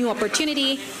with a new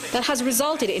opportunity that has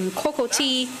resulted in cocoa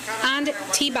tea and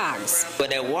tea bags.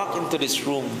 When I walk into this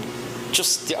room,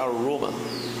 just the aroma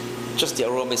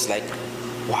is like,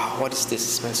 wow, what is this?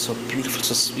 It smells so beautiful,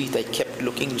 so sweet. I kept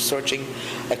looking, searching.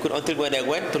 I could, until when I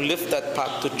went to lift that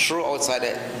pot to throw outside,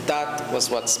 that was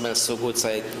what smells so good. So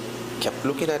I kept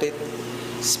looking at it.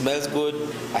 Smells good.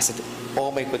 I said,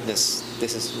 oh my goodness,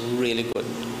 this is really good.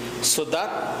 So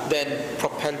that then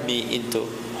propelled me into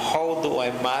how do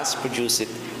I mass produce it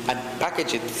and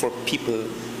package it for people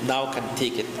now can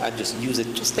take it and just use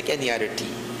it just like any other tea.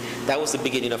 That was the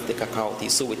beginning of the cacao tea.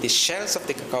 So with the shells of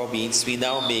the cacao beans, we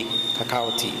now make cacao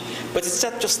tea. But it's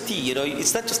not just tea, you know,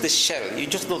 it's not just the shell. You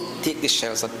just don't take the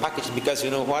shells and package it because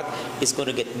you know what? It's going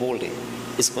to get moldy.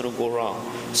 It's going to go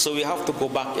wrong. So we have to go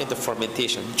back into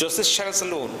fermentation. Just the shells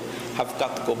alone have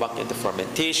got to go back into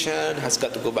fermentation, has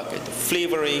got to go back into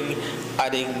flavoring,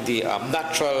 adding the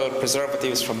natural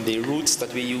preservatives from the roots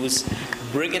that we use,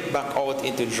 bring it back out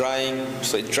into drying,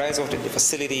 so it dries out in the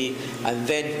facility, and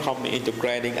then come into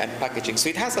grinding and packaging. So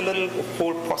it has a little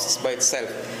whole process by itself.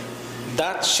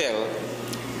 That shell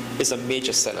is a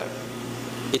major seller.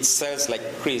 It sells like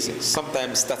crazy.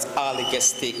 Sometimes that's all the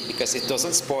guests take because it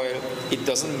doesn't spoil, it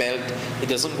doesn't melt, it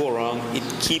doesn't go wrong, it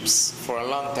keeps for a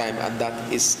long time, and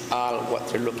that is all what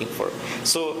they're looking for.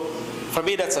 So for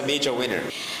me, that's a major winner.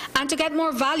 And to get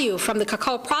more value from the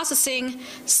cacao processing,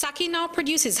 Saki now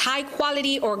produces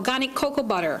high-quality organic cocoa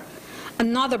butter.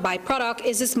 Another byproduct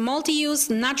is this multi-use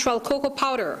natural cocoa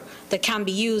powder that can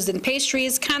be used in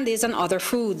pastries, candies, and other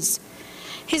foods.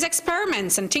 His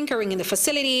experiments and tinkering in the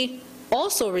facility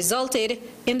also resulted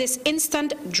in this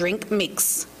instant drink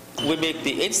mix. We make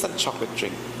the instant chocolate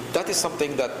drink. That is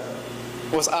something that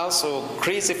was also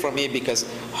crazy for me because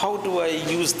how do I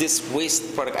use this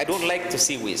waste product? I don't like to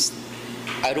see waste.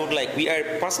 We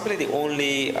are possibly the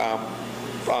only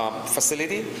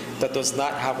facility that does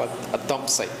not have a dump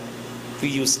site. We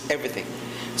use everything.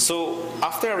 So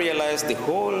after I realized the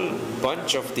whole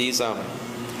bunch of these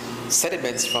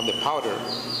sediments from the powder,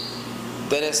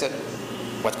 then I said,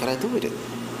 what can I do with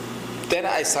it? Then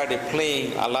I started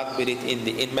playing a lot with it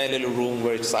in my little room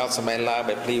where it's also my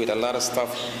lab. I play with a lot of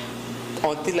stuff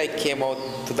until I came out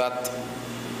to that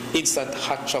instant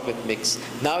hot chocolate mix.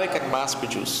 Now I can mass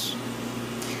produce.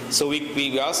 So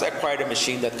we also acquired a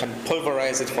machine that can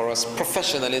pulverize it for us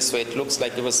professionally so it looks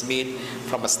like it was made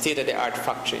from a state-of-the-art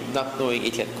factory, not knowing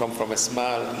it had come from a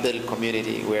small little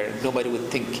community where nobody would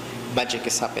think magic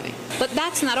is happening. But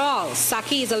that's not all.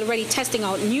 Saki is already testing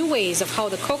out new ways of how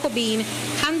the cocoa bean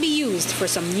can be used for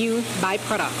some new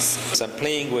byproducts. So I'm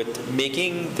playing with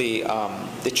making the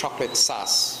chocolate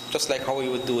sauce, just like how we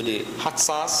would do the hot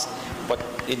sauce, but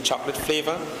in chocolate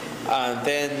flavor. And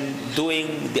then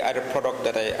doing the other product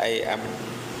that I am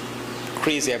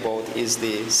crazy about is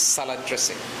the salad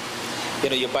dressing. You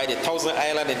know, you buy the Thousand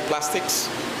Island in plastics,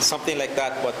 something like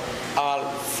that, but all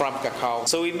from cacao.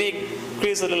 So we make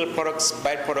crazy little products,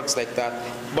 byproducts like that.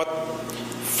 But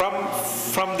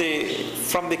from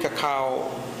the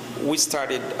cacao, we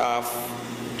started off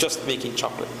just making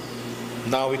chocolate.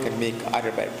 Now we can make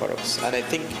other byproducts. And I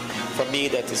think for me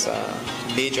that is a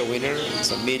major winner.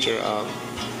 It's a major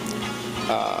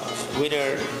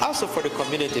winner also for the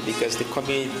community because the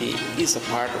community is a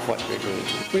part of what we're doing.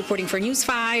 Reporting for News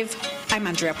 5, I'm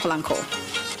Andrea Polanco.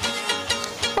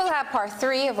 We'll have part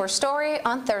 3 of our story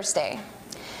on Thursday.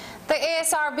 The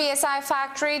ASR BSI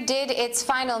factory did its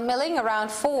final milling around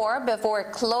 4 before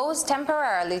it closed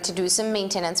temporarily to do some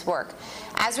maintenance work.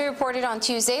 As we reported on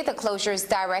Tuesday, the closure is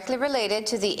directly related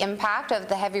to the impact of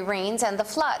the heavy rains and the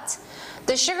floods.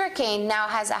 The sugarcane now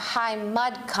has a high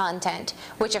mud content,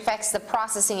 which affects the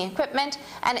processing equipment,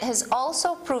 and it has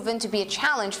also proven to be a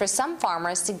challenge for some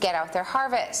farmers to get out their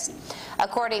harvest.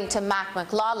 According to Mac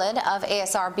McLaughlin of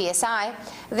ASR BSI,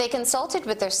 they consulted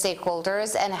with their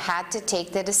stakeholders and had to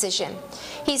take the decision.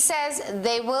 He says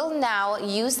they will now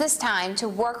use this time to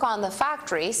work on the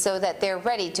factory so that they're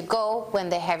ready to go when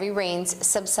the heavy rains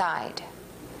subside.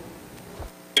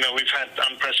 You know, we've had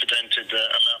unprecedented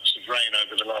amounts of rain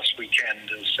over the last weekend,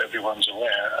 as everyone's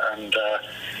aware, and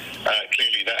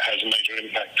clearly that has a major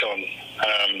impact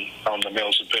on the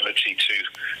mill's ability to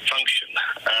function,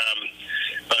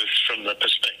 both from the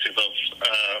perspective of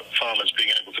farmers being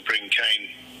able to bring cane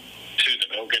to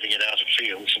the mill, getting it out of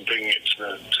fields and bringing it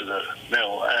to the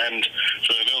mill, and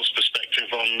from the mill's perspective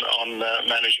on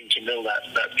managing to mill that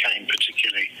cane,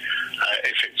 particularly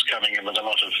if it's coming in with a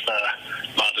lot of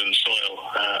mud and soil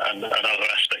and other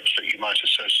aspects that you might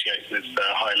associate with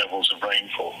high levels of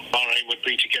rainfall. Our aim would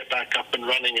be to get back up and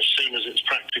running as soon as it's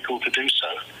practical to do so.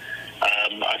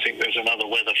 I think there's another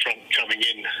weather front coming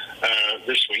in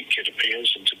this week, it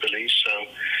appears, into Belize, so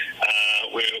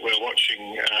we're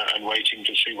watching and waiting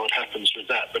to see what happens with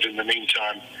that. But in the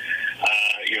meantime,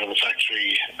 you know, the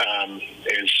factory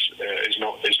is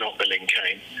not milling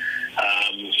cane.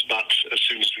 But as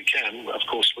soon as we can, of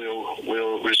course,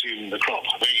 we'll resume the crop.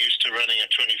 We're used to running a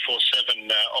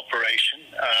 24/7 operation,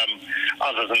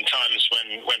 other than times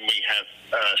when we have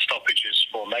stoppages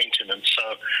for maintenance.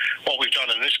 So what we've done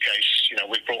in this case, you know,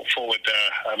 we've brought forward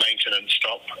a maintenance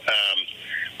stop,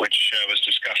 which was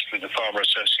discussed with the farmer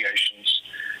associations,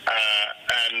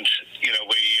 and you know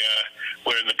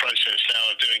we're in the process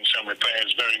now of doing some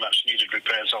repairs, very much needed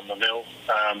repairs on the mill,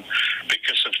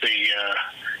 because of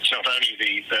it's not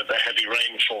only the heavy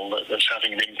rainfall that's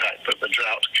having an impact, but the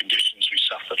drought conditions we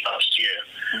suffered last year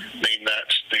mean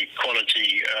that the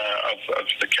quality of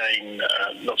the cane,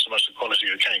 not so much the quality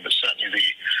of the cane, but certainly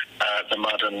the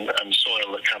mud and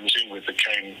soil that comes in with the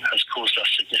cane has caused us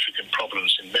significant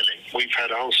problems in milling. We've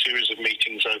had a whole series of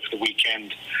meetings over the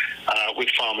weekend with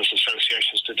farmers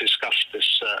associations to discuss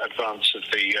this advance of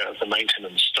the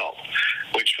maintenance stop,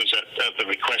 which was at the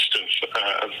request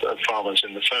of farmers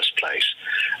in the first place.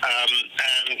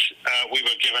 And we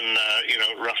were given, you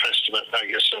know, rough estimate, I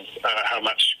guess, of how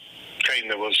much cane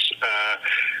there was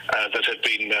that had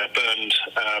been burned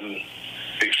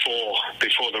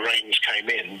before the rains came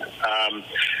in,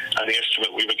 and the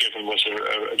estimate we were given was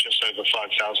just over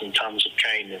 5,000 tons of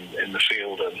cane in the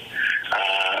field and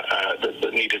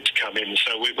that needed to come in.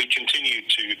 So we continued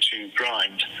to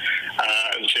grind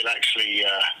until actually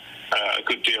a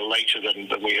good deal later than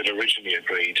we had originally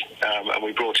agreed, and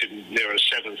we brought in nearer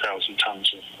 7,000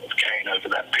 tons of cane over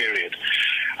that period.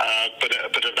 But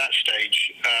at that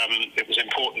stage, it was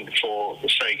important for the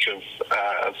sake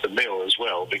of the mill as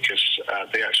well, because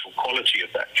the actual quality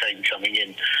of that cane coming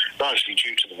in, largely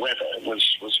due to the weather,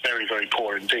 was very, very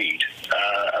poor indeed,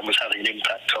 and was having an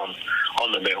impact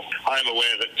on the mill. I am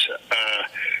aware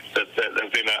that there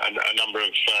have been a number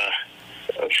of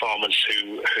farmers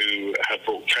who have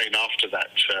bought cane after that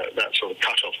sort of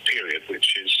cut-off period,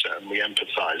 which is, we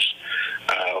empathise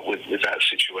with that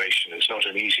situation. It's not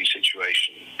an easy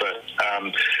situation, but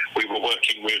we were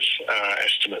working with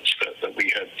estimates that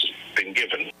we had been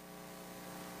given.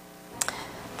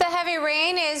 The heavy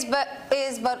rain is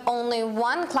but only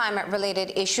one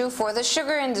climate-related issue for the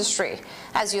sugar industry.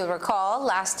 As you'll recall,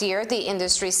 last year the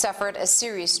industry suffered a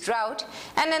serious drought,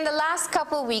 and in the last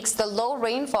couple of weeks the low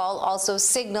rainfall also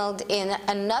signaled in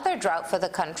another drought for the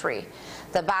country.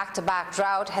 The back-to-back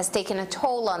drought has taken a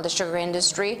toll on the sugar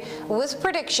industry, with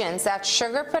predictions that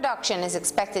sugar production is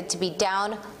expected to be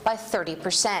down by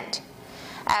 30%.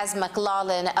 As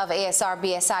McLaughlin of ASR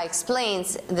BSI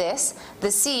explains this,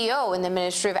 the CEO in the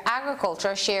Ministry of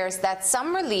Agriculture shares that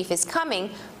some relief is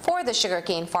coming for the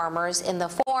sugarcane farmers in the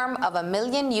form of $1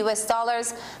 million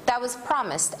that was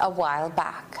promised a while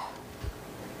back.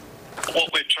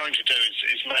 What we're trying to do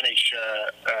is manage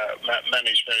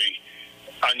very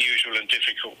unusual and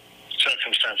difficult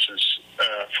circumstances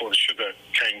for the sugar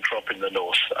cane crop in the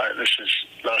north.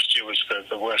 Last year was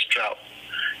the worst drought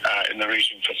in the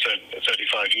region for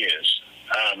 35 years.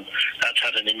 That's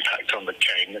had an impact on the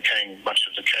cane. Much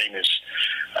of the cane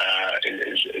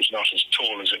is not as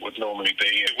tall as it would normally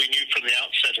be. We knew from the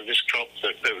outset of this crop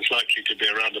that there was likely to be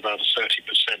around about a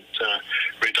 30%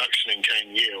 reduction in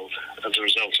cane yield as a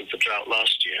result of the drought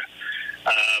last year.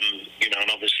 And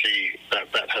obviously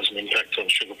that has an impact on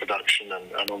sugar production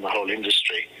and on the whole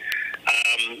industry.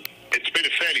 It's been a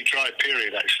fairly dry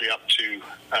period actually up to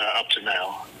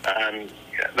now, and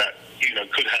that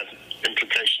could have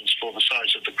implications for the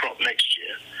size of the crop next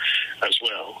year as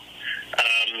well.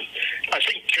 I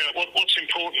think what's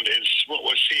important is what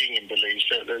we're seeing in Belize.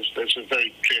 There's a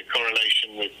very clear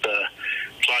correlation with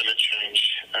climate change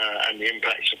and the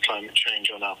impacts of climate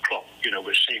change on our crop.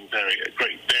 We're seeing a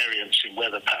great variance in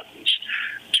weather patterns.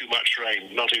 Too much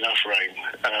rain, not enough rain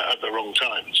at the wrong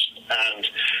times. And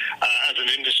as an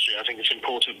industry, I think it's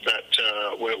important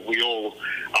that we all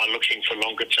are looking for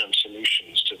longer-term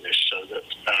solutions to this so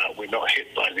that we're not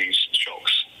hit by these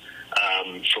shocks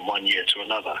from one year to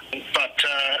another. But,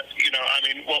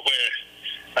 what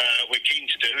we're keen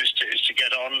to do is to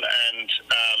get on and,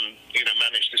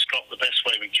 manage this crop the best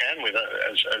way we can, with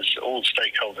as all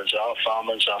stakeholders are,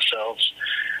 farmers, ourselves,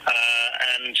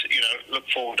 and, look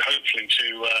forward hopefully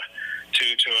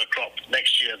to a crop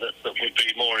next year that would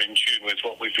be more in tune with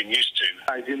what we've been used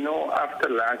to. As you know, after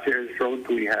last year's drought,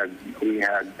 we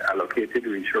had allocated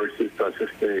resources to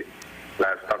assist the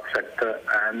livestock sector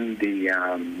and the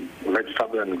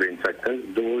vegetable and grain sectors.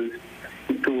 Those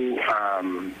two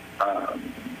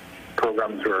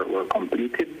programs were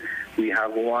completed. We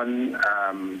have one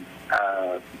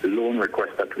loan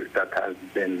request that has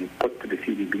been put to the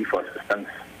CDB for assistance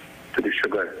to the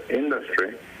sugar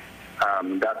industry.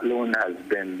 That loan has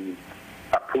been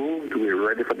approved. We're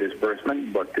ready for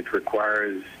disbursement, but it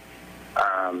requires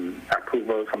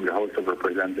approval from the House of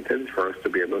Representatives for us to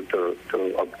be able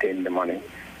to obtain the money.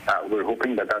 We're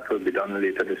hoping that will be done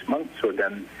later this month, so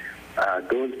then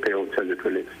those payouts as it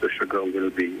relates to sugar will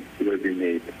be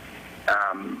made.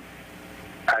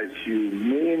 As you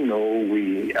may know,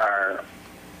 we are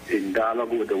in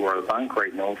dialogue with the World Bank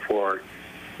right now for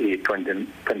a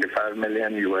 $25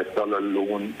 million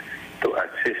loan to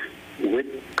assist with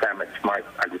climate-smart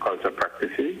agricultural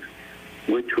practices,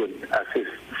 which would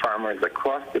assist farmers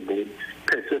across the board,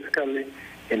 specifically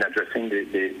in addressing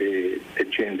the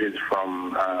changes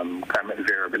from climate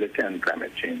variability and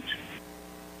climate change.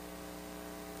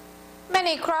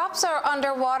 Many crops are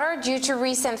underwater due to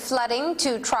recent flooding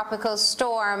to tropical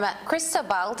storm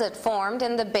Cristobal that formed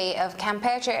in the Bay of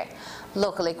Campeche.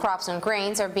 Locally, crops and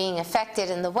grains are being affected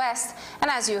in the west,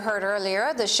 and as you heard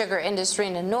earlier, the sugar industry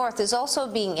in the north is also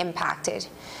being impacted.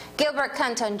 Gilbert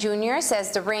Canton Jr.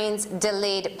 says the rains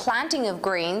delayed planting of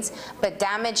grains, but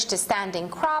damage to standing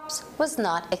crops was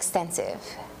not extensive.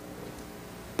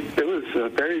 It was a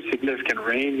very significant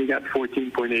rain. We got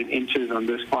 14.8 inches on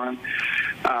this farm.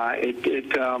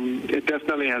 It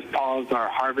definitely has paused our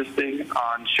harvesting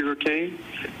on sugarcane,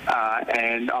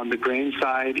 and on the grain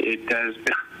side, it has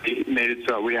made it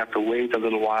so we have to wait a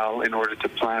little while in order to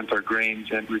plant our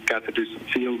grains, and we've got to do some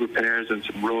field repairs and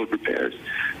some road repairs.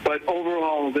 But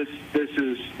overall, this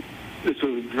was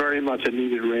very much a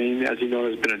needed rain. As you know,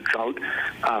 there's been a drought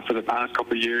for the past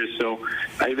couple of years, so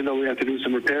even though we have to do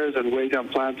some repairs and wait on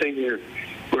planting,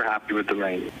 we're happy with the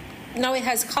rain. Now, it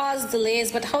has caused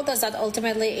delays, but how does that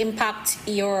ultimately impact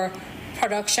your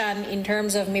production in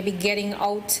terms of maybe getting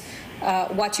out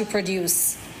what you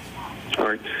produce?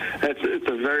 Sorry. It's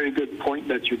a very good point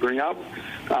that you bring up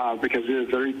because we have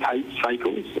very tight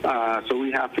cycles. So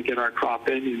we have to get our crop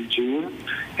in June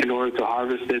in order to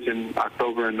harvest it in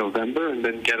October and November, and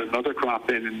then get another crop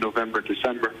in November,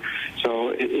 December.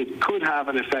 So it could have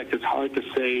an effect. It's hard to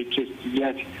say just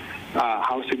yet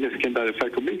how significant that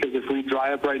effect will be, because if we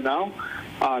dry up right now,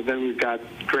 then we've got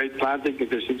great planting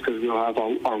conditions because we'll have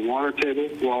our water table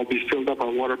will all be filled up,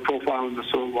 our water profile in the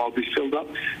soil will all be filled up,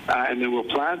 and then we'll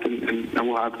plant and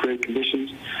we'll have great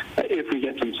conditions if we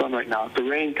get some sun right now. If the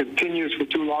rain continues for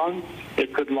too long,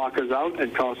 it could lock us out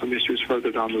and cause some issues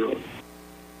further down the road.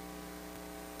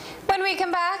 When we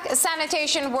come back,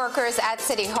 sanitation workers at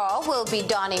City Hall will be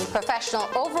donning professional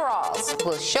overalls.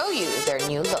 We'll show you their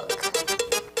new look.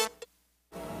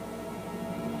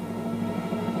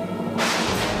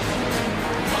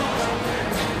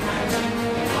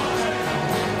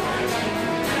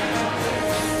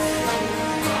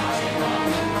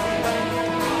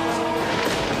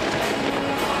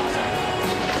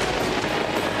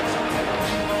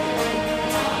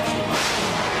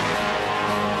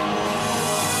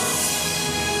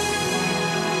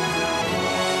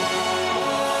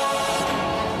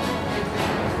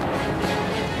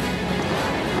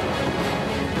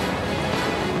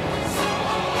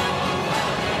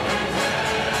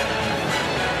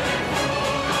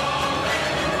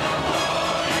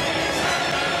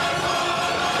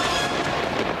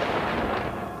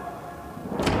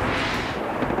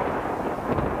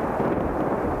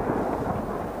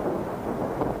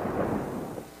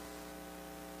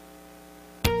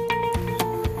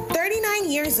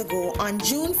 years ago, on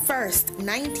June 1st,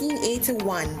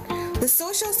 1981, the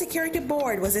Social Security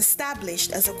Board was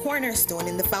established as a cornerstone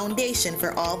in the foundation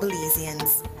for all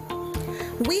Belizeans.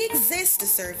 We exist to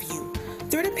serve you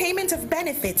through the payment of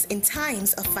benefits in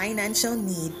times of financial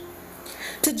need.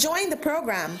 To join the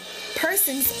program,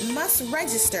 persons must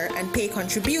register and pay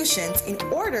contributions in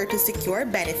order to secure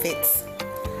benefits.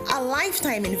 A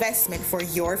lifetime investment for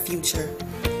your future.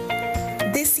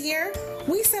 This year,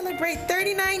 we celebrate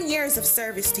 39 years of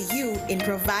service to you in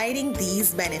providing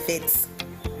these benefits.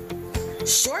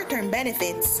 Short-term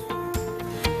benefits,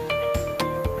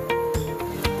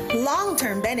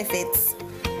 long-term benefits,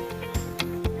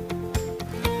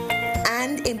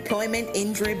 and employment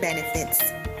injury benefits.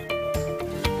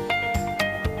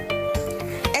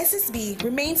 SSB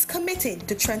remains committed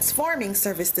to transforming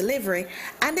service delivery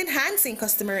and enhancing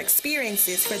customer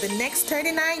experiences for the next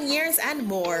 39 years and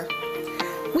more.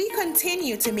 We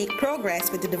continue to make progress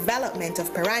with the development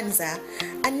of Peranza,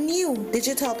 a new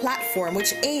digital platform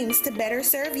which aims to better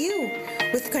serve you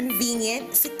with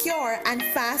convenient, secure, and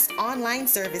fast online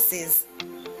services.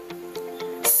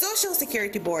 Social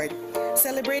Security Board,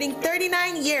 celebrating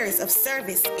 39 years of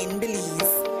service in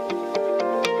Belize.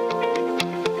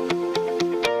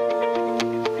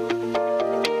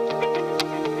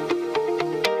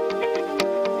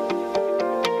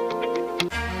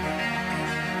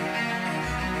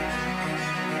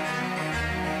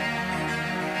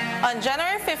 On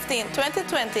January 15,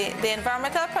 2020, the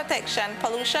Environmental Protection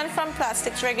Pollution from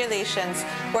Plastics regulations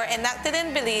were enacted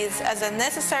in Belize as a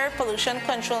necessary pollution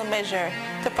control measure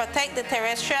to protect the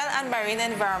terrestrial and marine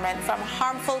environment from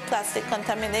harmful plastic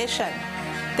contamination.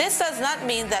 This does not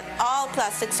mean that all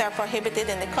plastics are prohibited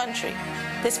in the country.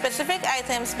 The specific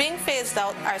items being phased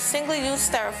out are single-use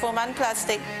styrofoam and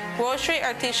plastic, grocery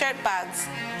or t-shirt bags,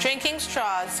 drinking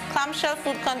straws, clamshell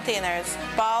food containers,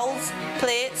 bowls,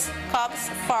 plates, cups,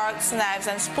 forks, knives,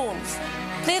 and spoons.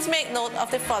 Please make note of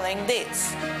the following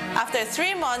dates. After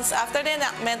 3 months after the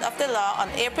enactment of the law on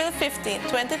April 15,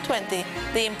 2020,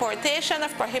 the importation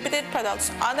of prohibited products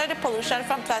under the pollution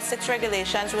from plastics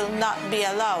regulations will not be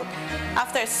allowed.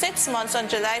 After 6 months on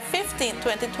July 15,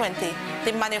 2020,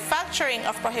 the manufacturing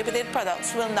of prohibited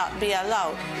products will not be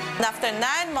allowed. And after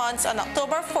 9 months on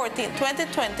October 14,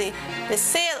 2020, the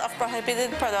sale of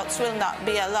prohibited products will not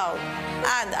be allowed.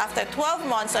 And after 12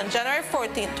 months on January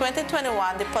 14,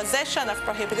 2021, the possession of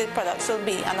prohibited products will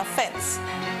be an offense.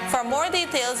 For more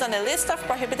details on the list of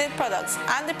prohibited products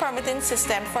and the permitting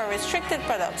system for restricted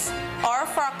products, or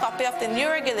for a copy of the new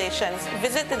regulations,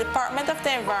 visit the Department of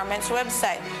the Environment's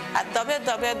website at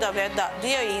www.doe.gov.bz.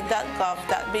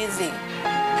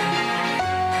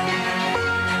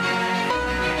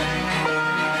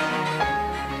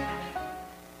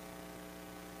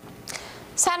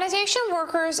 Sanitation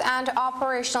workers and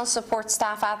operational support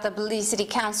staff at the Belize City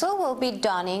Council will be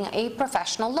donning a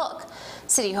professional look.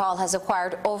 City Hall has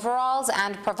acquired overalls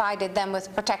and provided them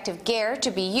with protective gear to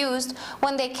be used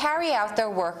when they carry out their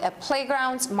work at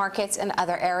playgrounds, markets, and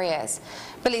other areas.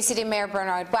 Belize City Mayor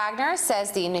Bernard Wagner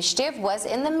says the initiative was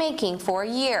in the making for a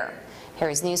year. Here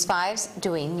is News 5's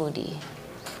Dwayne Moody.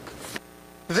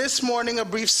 This morning, a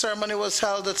brief ceremony was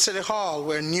held at City Hall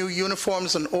where new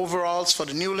uniforms and overalls for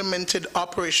the newly minted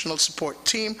operational support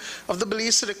team of the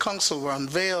Belize City Council were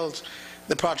unveiled.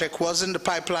 The project was in the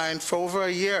pipeline for over a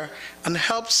year and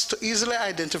helps to easily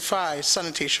identify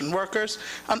sanitation workers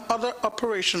and other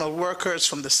operational workers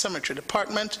from the cemetery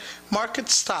department, market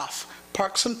staff,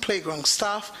 parks and playground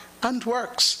staff, and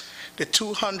works. The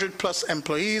 200-plus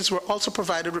employees were also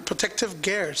provided with protective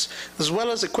gears, as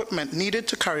well as equipment needed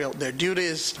to carry out their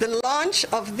duties. The launch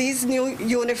of these new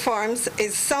uniforms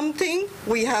is something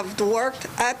we have worked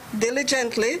at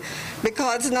diligently,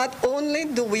 because not only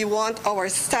do we want our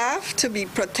staff to be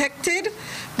protected,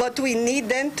 but we need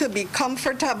them to be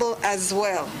comfortable as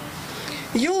well.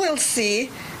 You will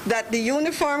see that the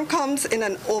uniform comes in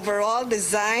an overall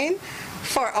design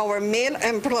for our male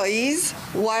employees,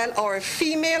 while our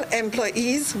female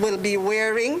employees will be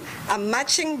wearing a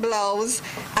matching blouse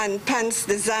and pants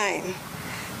design.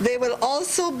 They will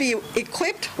also be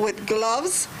equipped with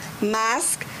gloves,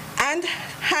 masks, and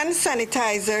hand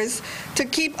sanitizers to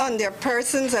keep on their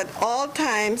persons at all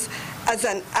times as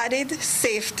an added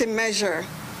safety measure.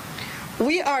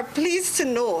 We are pleased to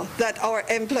know that our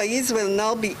employees will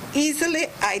now be easily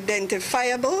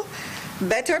identifiable,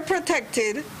 better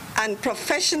protected, and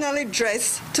professionally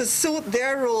dressed to suit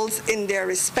their roles in their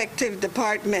respective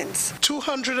departments.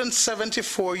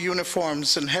 274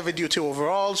 uniforms and heavy-duty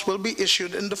overalls will be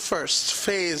issued in the first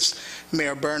phase.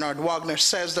 Mayor Bernard Wagner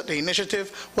says that the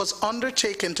initiative was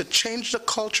undertaken to change the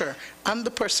culture and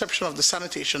the perception of the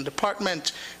sanitation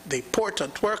department. They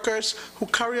important workers who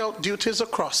carry out duties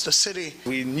across the city.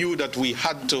 We knew that we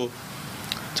had to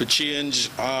change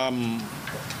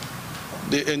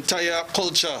the entire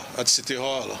culture at City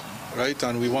Hall, right?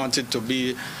 And we wanted to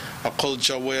be a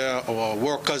culture where our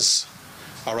workers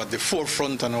are at the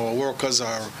forefront and our workers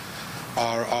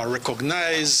are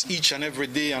recognized each and every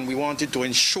day, and we wanted to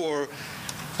ensure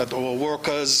that our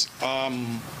workers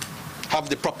have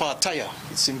the proper attire.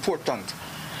 It's important.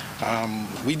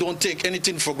 We don't take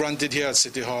anything for granted here at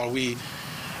City Hall. We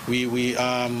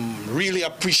really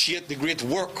appreciate the great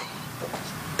work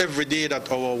every day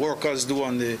that our workers do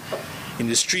in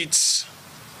the streets,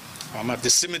 at the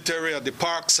cemetery, at the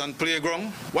parks and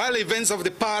playground. While events of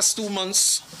the past 2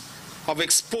 months have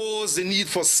exposed the need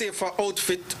for safer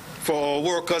outfit for our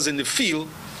workers in the field,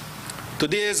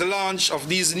 today's launch of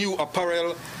these new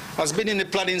apparel has been in the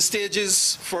planning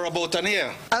stages for about an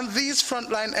year. And these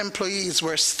frontline employees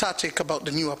were ecstatic about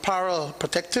the new apparel,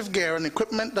 protective gear and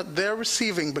equipment that they're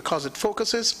receiving because it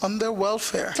focuses on their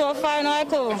welfare. So far now I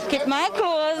could keep my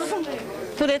clothes,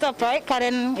 put it up right, because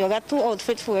then you got 2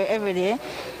 outfits for every day.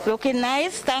 Looking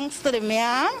nice, thanks to the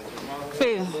mayor.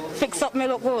 Fix up my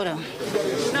look good.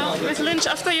 Now, Ms. Lynch,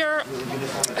 after your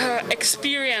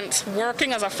experience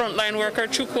working as a frontline worker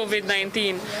through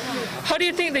COVID-19, how do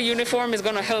you think the uniform is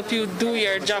going to help you do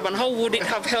your job, and how would it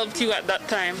have helped you at that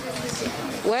time?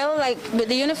 Well, like with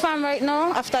the uniform right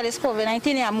now, after this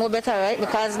COVID-19, I'm more better, right?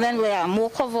 Because then we are more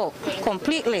covered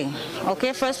completely.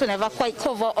 Okay, first we never quite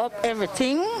cover up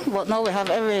everything, but now we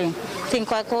have everything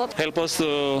quite covered. Help us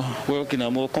to work in a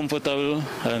more comfortable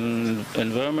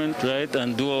environment, right?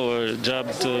 And do our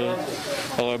job to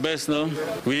our best now.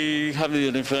 We have the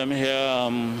uniform here.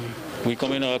 We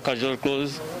come in our casual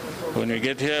clothes. When we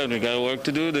get here and we got work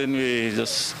to do, then we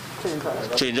just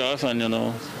change off and,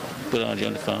 put on the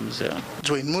uniforms, yeah.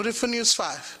 Dwayne Moody for News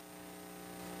 5.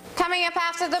 Coming up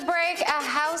after the break, a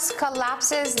house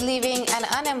collapses, leaving an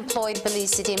unemployed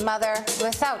Belize City mother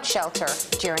without shelter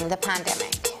during the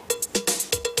pandemic.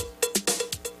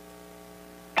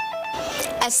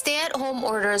 As stay-at-home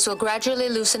orders will gradually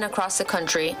loosen across the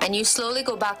country and you slowly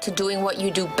go back to doing what you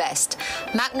do best,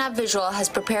 MacNav Visual has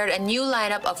prepared a new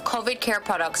lineup of COVID care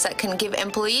products that can give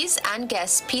employees and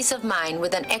guests peace of mind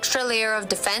with an extra layer of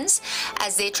defense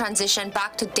as they transition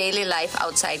back to daily life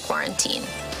outside quarantine.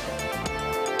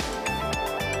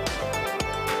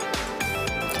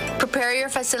 Prepare your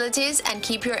facilities and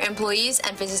keep your employees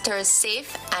and visitors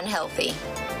safe and healthy.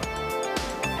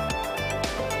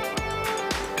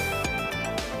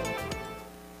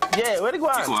 Yeah, where they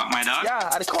going? You go out, my dog? Yeah,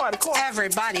 at the corner,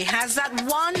 Everybody has that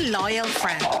one loyal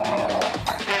friend.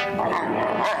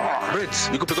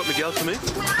 Brits, you could pick up my girl for me?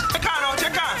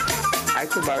 Check on. I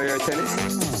could borrow your tennis.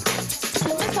 Just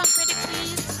one credit,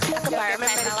 please. I can borrow my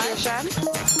medication.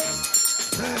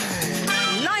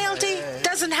 Loyalty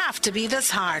doesn't have to be this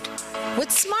hard.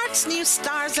 With Smart's new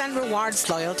Stars and Rewards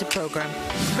loyalty program,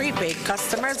 prepaid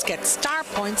customers get star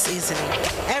points easily.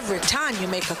 Every time you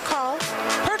make a call,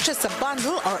 purchase a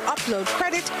bundle, or upload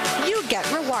credit, you get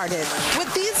rewarded.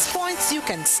 With these points, you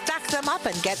can stack them up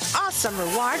and get awesome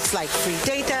rewards like free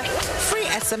data, free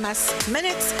SMS,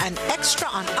 minutes, and extra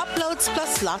on uploads,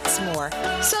 plus lots more.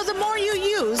 So the more you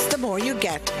use, the more you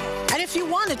get. And if you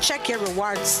want to check your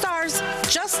reward stars,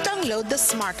 just download the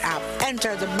Smart app,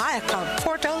 enter the My Account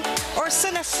portal, or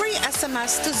send a free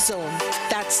SMS to Zone.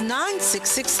 That's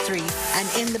 9663,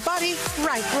 and in the body,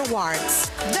 write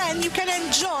rewards. Then you can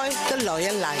enjoy the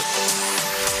loyal life.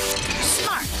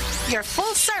 Smart, your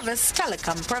full-service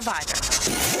telecom provider.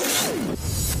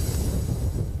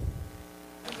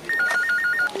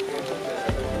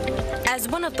 As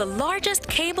one of the largest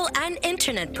cable and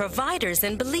internet providers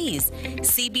in Belize,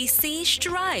 CBC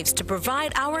strives to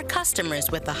provide our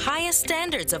customers with the highest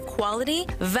standards of quality,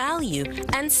 value,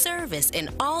 and service in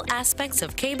all aspects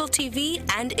of cable TV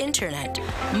and internet.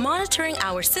 Monitoring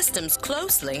our systems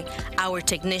closely, our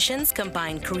technicians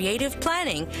combine creative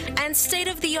planning and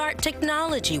state-of-the-art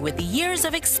technology with years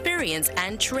of experience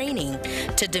and training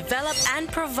to develop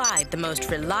and provide the most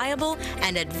reliable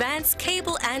and advanced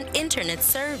cable and internet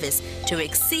service to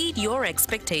exceed your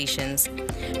expectations.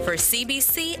 For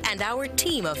CBC and our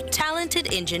team of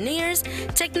talented engineers,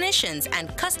 technicians,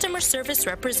 and customer service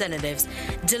representatives,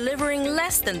 delivering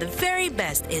less than the very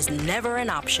best is never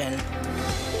an option.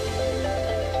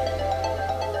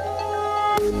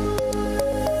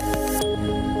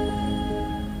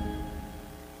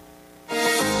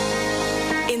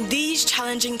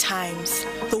 challenging times,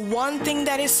 the one thing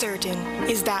that is certain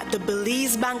is that the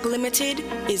Belize Bank Limited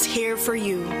is here for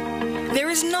you. There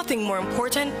is nothing more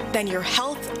important than your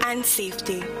health and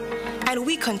safety. And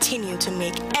we continue to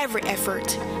make every effort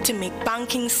to make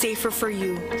banking safer for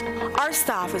you. Our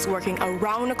staff is working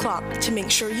around the clock to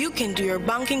make sure you can do your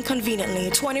banking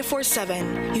conveniently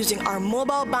 24/7 using our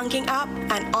mobile banking app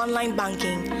and online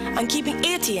banking and keeping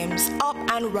ATMs up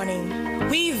and running.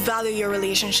 We value your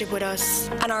relationship with us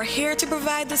and are here to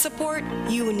provide the support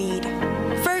you need.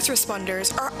 First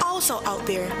responders are also out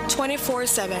there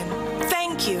 24/7.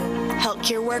 Thank you,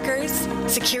 healthcare workers,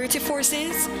 security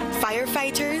forces,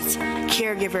 firefighters,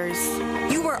 caregivers.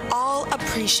 You are all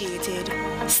appreciated.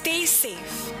 Stay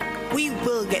safe. We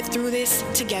will get through this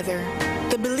together.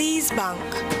 The Belize Bank,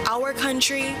 our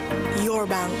country, your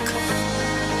bank.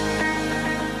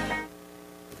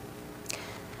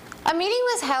 A meeting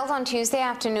was held on Tuesday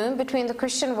afternoon between the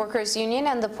Christian Workers Union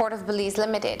and the Port of Belize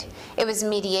Limited. It was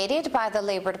mediated by the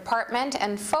Labor Department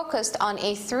and focused on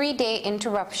a 3-day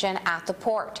interruption at the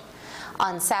port.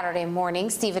 On Saturday morning,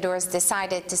 stevedores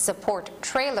decided to support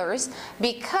trailers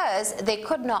because they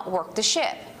could not work the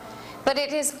ship. But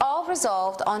it is all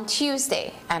resolved on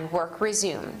Tuesday and work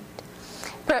resumed.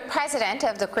 President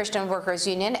of the Christian Workers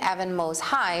Union, Evan Mose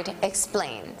Hyde,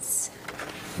 explains.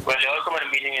 Well, the outcome of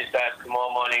the meeting is that tomorrow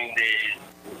morning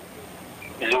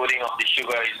the loading of the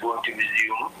sugar is going to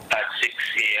resume at 6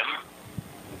 a.m.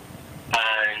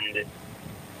 and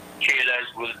trailers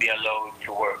will be allowed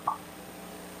to work.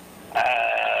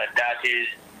 That is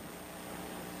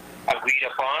agreed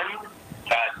upon,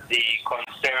 that the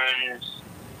concerns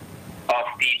of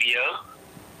PBL,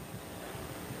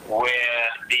 where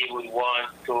they would want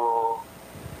to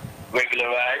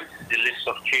regularize the list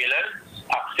of trailers,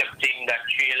 accepting that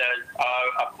trailers are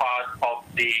a part of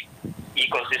the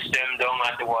ecosystem down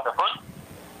at the waterfront.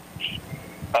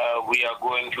 We are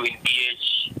going to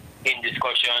engage in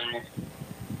discussions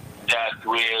that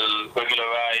will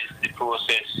regularize the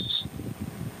process,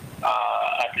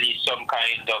 at least some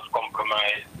kind of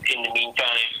compromise. In the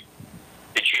meantime,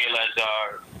 the trailers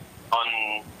are on,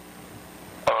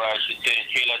 or I should say the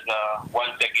trailers are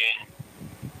once again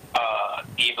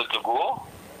able to go,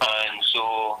 and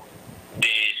so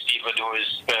the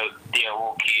stevedores felt they are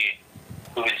okay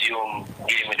to resume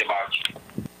dealing with the barge.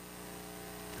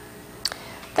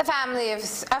 A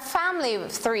family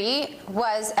of 3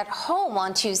 was at home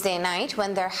on Tuesday night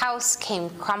when their house came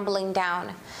crumbling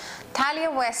down.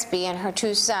 Talia Westby and her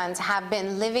 2 sons have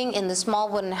been living in the small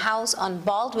wooden house on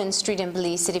Baldwin Street in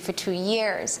Belize City for 2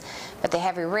 years, but the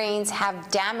heavy rains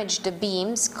have damaged the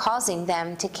beams, causing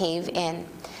them to cave in.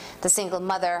 The single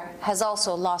mother has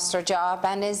also lost her job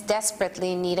and is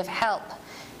desperately in need of help.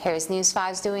 Here is News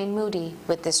 5's Dwayne Moody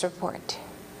with this report.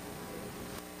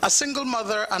 A single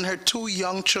mother and her 2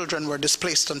 young children were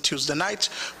displaced on Tuesday night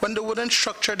when the wooden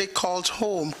structure they called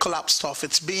home collapsed off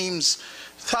its beams.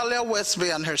 Thalia Westby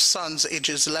and her sons,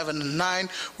 ages 11 and 9,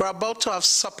 were about to have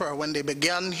supper when they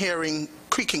began hearing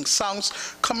creaking sounds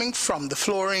coming from the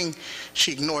flooring.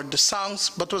 She ignored the sounds,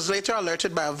 but was later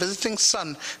alerted by a visiting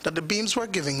son that the beams were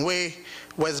giving way.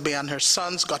 Westby and her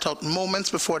sons got out moments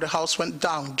before the house went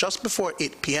down, just before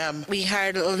 8 p.m. We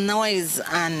heard a little noise,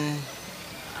 and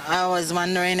I was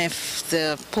wondering if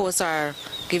the posts are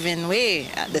giving way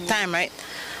at the time, right?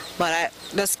 But I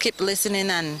just kept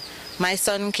listening, and my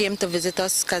son came to visit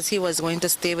us because he was going to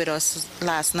stay with us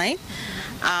last night.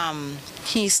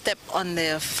 He stepped on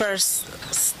the first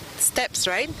steps,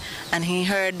 right? And he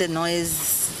heard the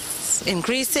noise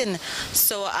increasing.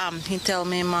 So he told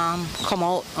me, Mom, come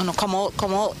out, come out,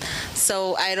 come out.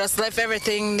 So I just left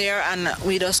everything there, and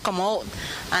we just come out,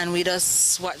 and we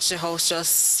just watched the house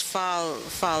just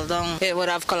fall down. It would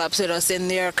have collapsed with us in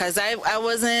there because I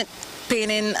wasn't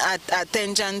paying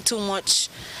attention too much.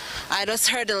 I just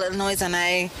heard a little noise, and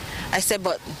I said,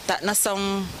 but that not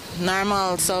sound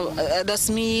normal. So that's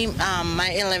me,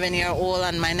 my 11-year-old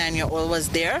and my 9-year-old was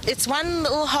there. It's one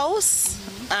little house,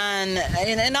 and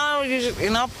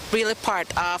not really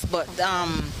part off, but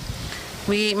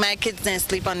my kids then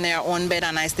sleep on their own bed,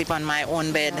 and I sleep on my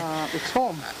own bed. It's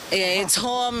home. Yeah, it's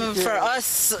home for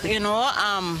us, you know.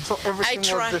 So everything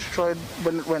was destroyed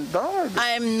when it went down?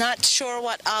 I'm not sure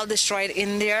what all destroyed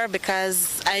in there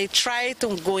because I tried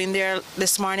to go in there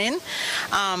this morning.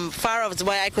 Far as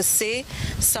what I could see,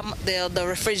 the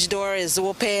refrigerator door is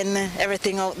open,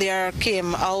 everything out there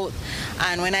came out,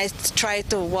 and when I tried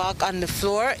to walk on the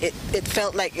floor, it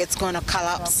felt like it's going to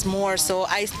collapse more. So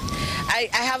I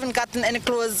haven't gotten any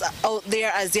clothes out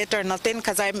there as yet or nothing,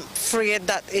 because I'm afraid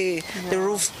that the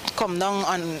roof come down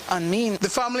on me. The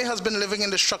family has been living in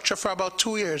the structure for about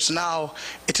 2 years now.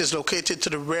 It is located to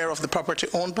the rear of the property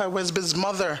owned by Westby's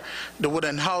mother. The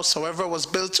wooden house, however, was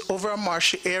built over a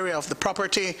marshy area of the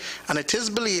property, and it is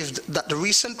believed that the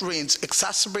recent rains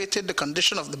exacerbated the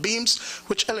condition of the beams,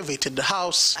 which elevated the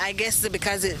house. I guess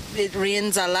because it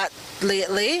rains a lot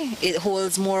lately, it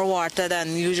holds more water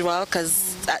than usual,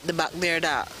 because at the back there,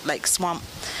 that like swamp,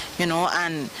 you know,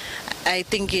 and I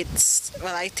think it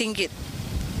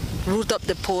root up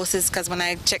the posts, because when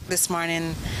I checked this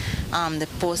morning, the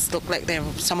posts look like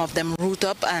some of them root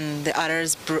up and the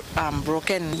others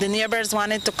broken. The neighbors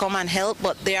wanted to come and help,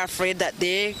 but they are afraid that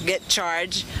they get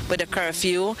charged with a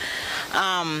curfew.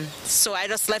 So I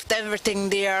just left everything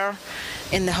there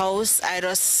in the house. I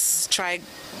just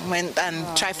went and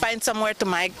tried find somewhere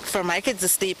for my kids to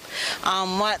sleep.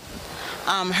 What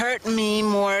hurt me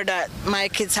more that my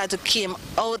kids had to came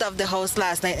out of the house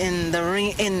last night in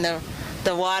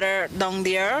the water down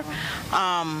there.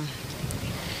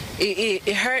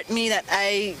 It hurt me that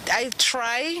I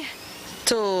try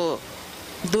to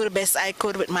do the best I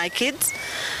could with my kids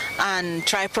and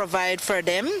try provide for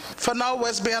them. For now,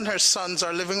 Westby and her sons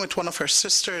are living with one of her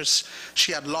sisters.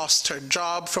 She had lost her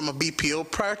job from a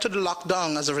BPO prior to the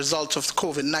lockdown as a result of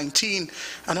COVID-19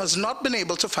 and has not been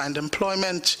able to find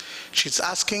employment. She's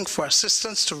asking for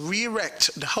assistance to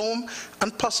re-erect the home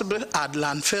and possibly add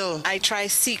landfill. I try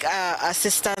seek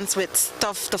assistance with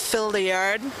stuff to fill the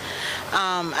yard.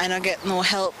 I don't get no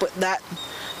help with that.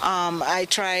 I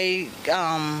try.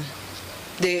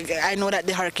 I know that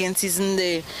the hurricane season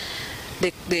they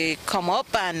come up,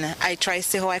 and I try to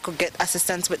see how I could get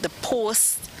assistance with the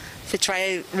post to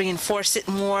try reinforce it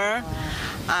more,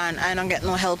 and I don't get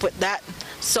no help with that.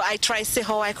 So I try to see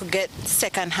how I could get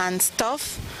second-hand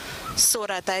stuff so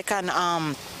that I can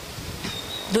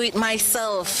do it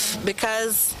myself,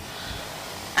 because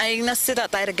I not see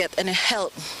that I get any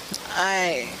help.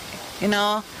 It's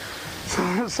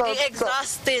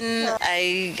exhausting.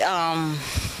 I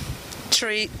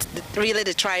really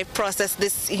to try process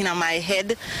this in my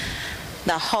head,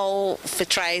 the how to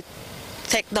try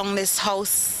take down this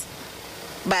house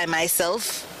by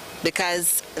myself,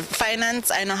 because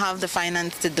finance, I don't have the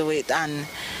finance to do it, and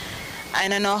I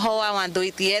don't know how I want to do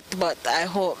it yet, but I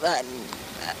hope that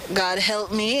God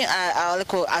help me. I'll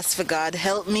ask for God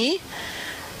help me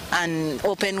and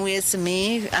open ways to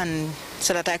me, and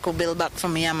so that I could build back for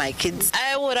me and my kids.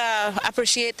 I would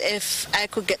appreciate if I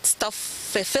could get stuff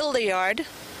to fill the yard,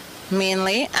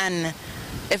 mainly, and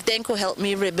if they could help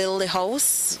me rebuild the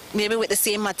house, maybe with the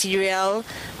same material,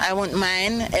 I wouldn't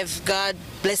mind. If God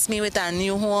bless me with a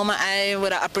new home, I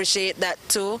would appreciate that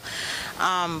too.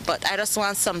 But I just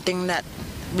want something that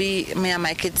me and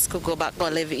my kids could go back or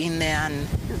live in there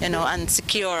and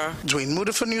secure. Dwayne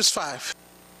Moody for News 5.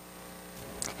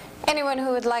 Anyone who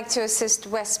would like to assist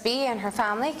Westby and her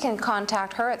family can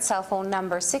contact her at cell phone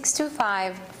number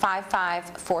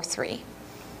 625-5543.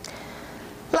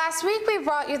 Last week, we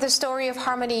brought you the story of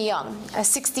Harmony Young, a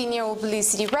 16-year-old Belize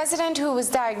City resident who was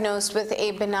diagnosed with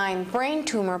a benign brain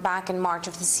tumor back in March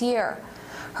of this year.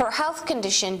 Her health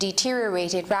condition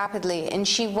deteriorated rapidly, and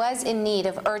she was in need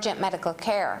of urgent medical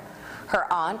care. Her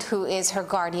aunt, who is her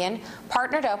guardian,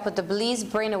 partnered up with the Belize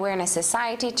Brain Awareness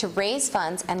Society to raise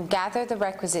funds and gather the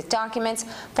requisite documents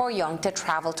for Young to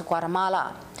travel to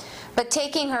Guatemala. But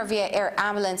taking her via air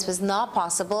ambulance was not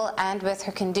possible, and with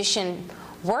her condition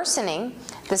worsening,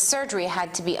 the surgery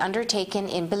had to be undertaken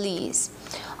in Belize.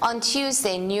 On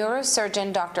Tuesday,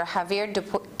 neurosurgeon Dr. Javier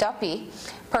Dupuy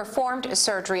performed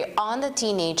surgery on the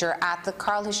teenager at the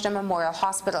Carl Hitchner Memorial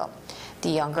Hospital. The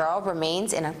young girl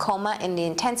remains in a coma in the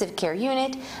intensive care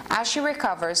unit as she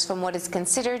recovers from what is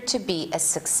considered to be a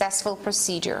successful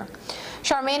procedure.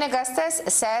 Charmaine Augustus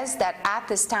says that at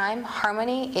this time,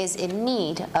 Harmony is in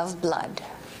need of blood.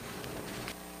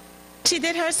 She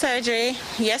did her surgery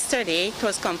yesterday. It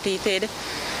was completed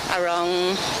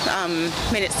around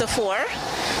minutes to 4.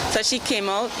 So she came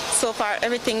out. So far,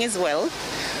 everything is well.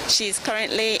 She's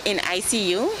currently in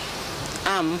ICU,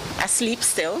 asleep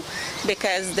still,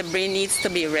 because the brain needs to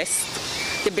be rest.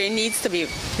 The brain needs to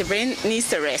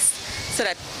rest so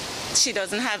that she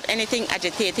doesn't have anything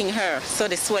agitating her. So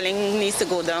the swelling needs to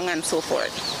go down and so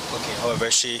forth. Okay. However,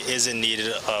 she is in need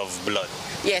of blood.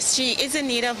 Yes, she is in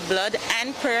need of blood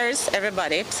and prayers,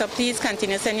 everybody. So please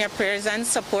continue to send your prayers and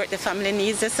support. The family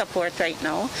needs the support right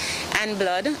now. And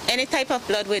blood, any type of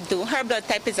blood will do. Her blood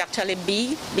type is actually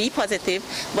B positive,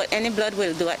 but any blood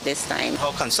will do at this time.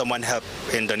 How can someone help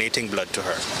in donating blood to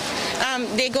her?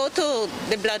 They go to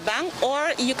the blood bank,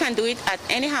 or you can do it at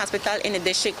any hospital in the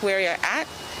district where you're at.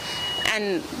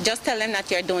 and just tell them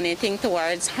that you're donating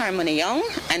towards Harmony Young,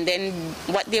 and then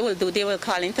what they will do, they will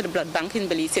call into the blood bank in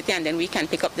Belize City, and then we can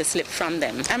pick up the slip from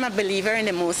them. I'm a believer in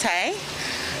the Most High,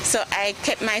 so I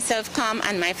kept myself calm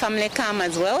and my family calm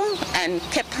as well, and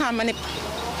kept Harmony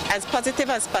as positive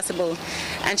as possible.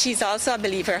 And she's also a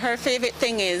believer. Her favorite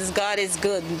thing is God is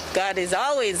good. God is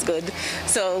always good.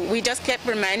 So we just kept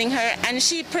reminding her, and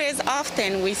she prays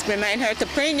often. We remind her to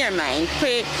pray in your mind,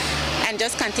 pray, and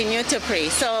just continue to pray.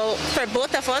 So for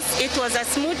both of us, it was a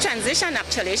smooth transition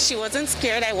actually. She wasn't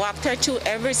scared. I walked her through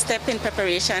every step in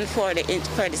preparation for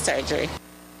the surgery.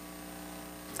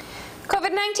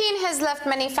 COVID-19 has left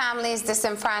many families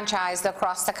disenfranchised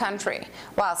across the country.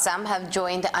 While some have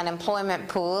joined the unemployment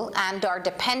pool and are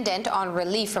dependent on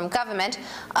relief from government,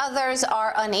 others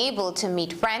are unable to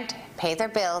meet rent, pay their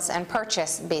bills, and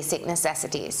purchase basic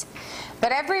necessities.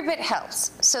 But every bit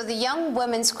helps, so the Young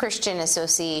Women's Christian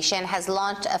Association has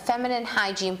launched a feminine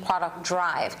hygiene product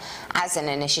drive as an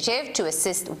initiative to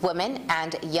assist women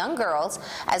and young girls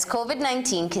as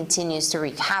COVID-19 continues to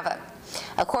wreak havoc.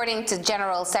 According to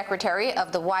General Secretary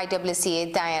of the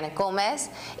YWCA, Diana Gomez,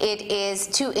 it is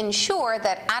to ensure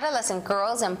that adolescent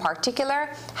girls in particular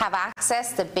have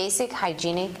access to basic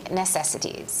hygienic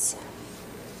necessities.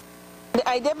 The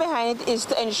idea behind it is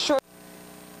to ensure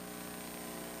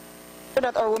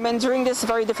that our women during this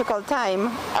very difficult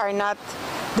time are not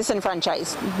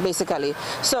disenfranchised, basically.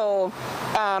 So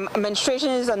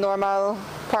menstruation is a normal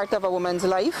part of a woman's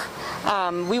life.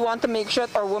 We want to make sure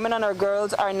that our women and our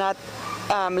girls are not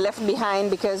left behind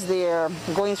because they're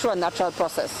going through a natural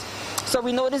process. So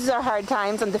we know these are hard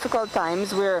times and difficult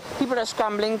times where people are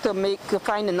scrambling to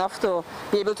find enough to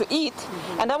be able to eat.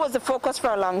 And that was the focus for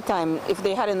a long time, if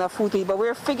they had enough food to eat. But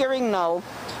we're figuring now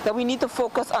that we need to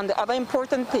focus on the other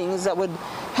important things that would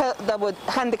help, that would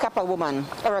handicap a woman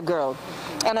or a girl.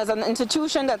 And as an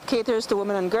institution that caters to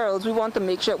women and girls, we want to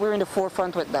make sure we're in the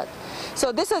forefront with that.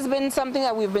 So this has been something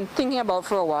that we've been thinking about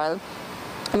for a while.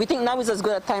 We think now is as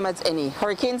good a time as any.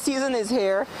 Hurricane season is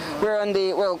here.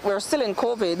 We're still in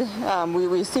COVID.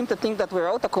 We seem to think that we're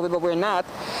out of COVID, but we're not.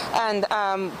 And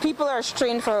people are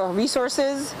strained for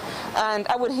resources. And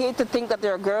I would hate to think that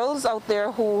there are girls out there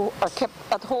who are kept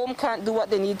at home, can't do what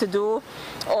they need to do,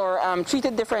 or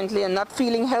treated differently and not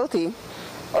feeling healthy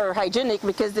or hygienic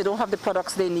because they don't have the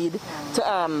products they need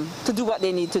to do what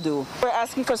they need to do. We're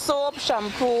asking for soap,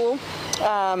 shampoo,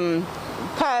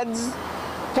 pads,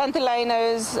 panty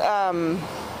liners,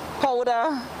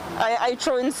 powder. I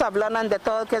throw in Savlon and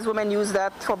Dettol because women use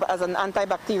that as an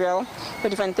antibacterial for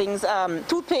different things.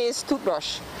 Toothpaste,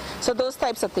 toothbrush. So those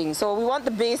types of things. So we want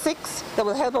the basics that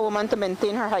will help a woman to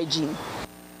maintain her hygiene.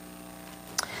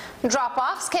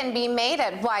 Drop-offs can be made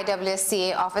at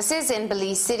YWCA offices in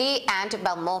Belize City and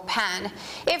Belmopan.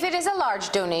 If it is a large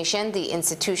donation, the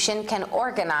institution can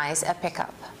organize a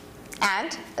pickup.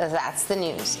 And that's the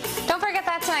news. Don't forget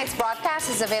that tonight's broadcast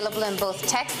is available in both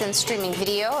text and streaming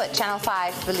video at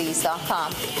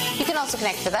channel5belize.com. You can also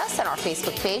connect with us on our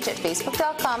Facebook page at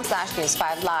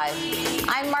facebook.com/News5Live.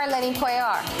 I'm Marlene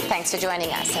Cuellar. Thanks for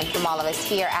joining us. And from all of us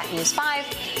here at News 5,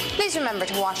 please remember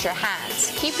to wash your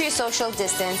hands, keep your social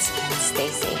distance, and stay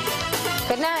safe.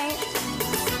 Good night.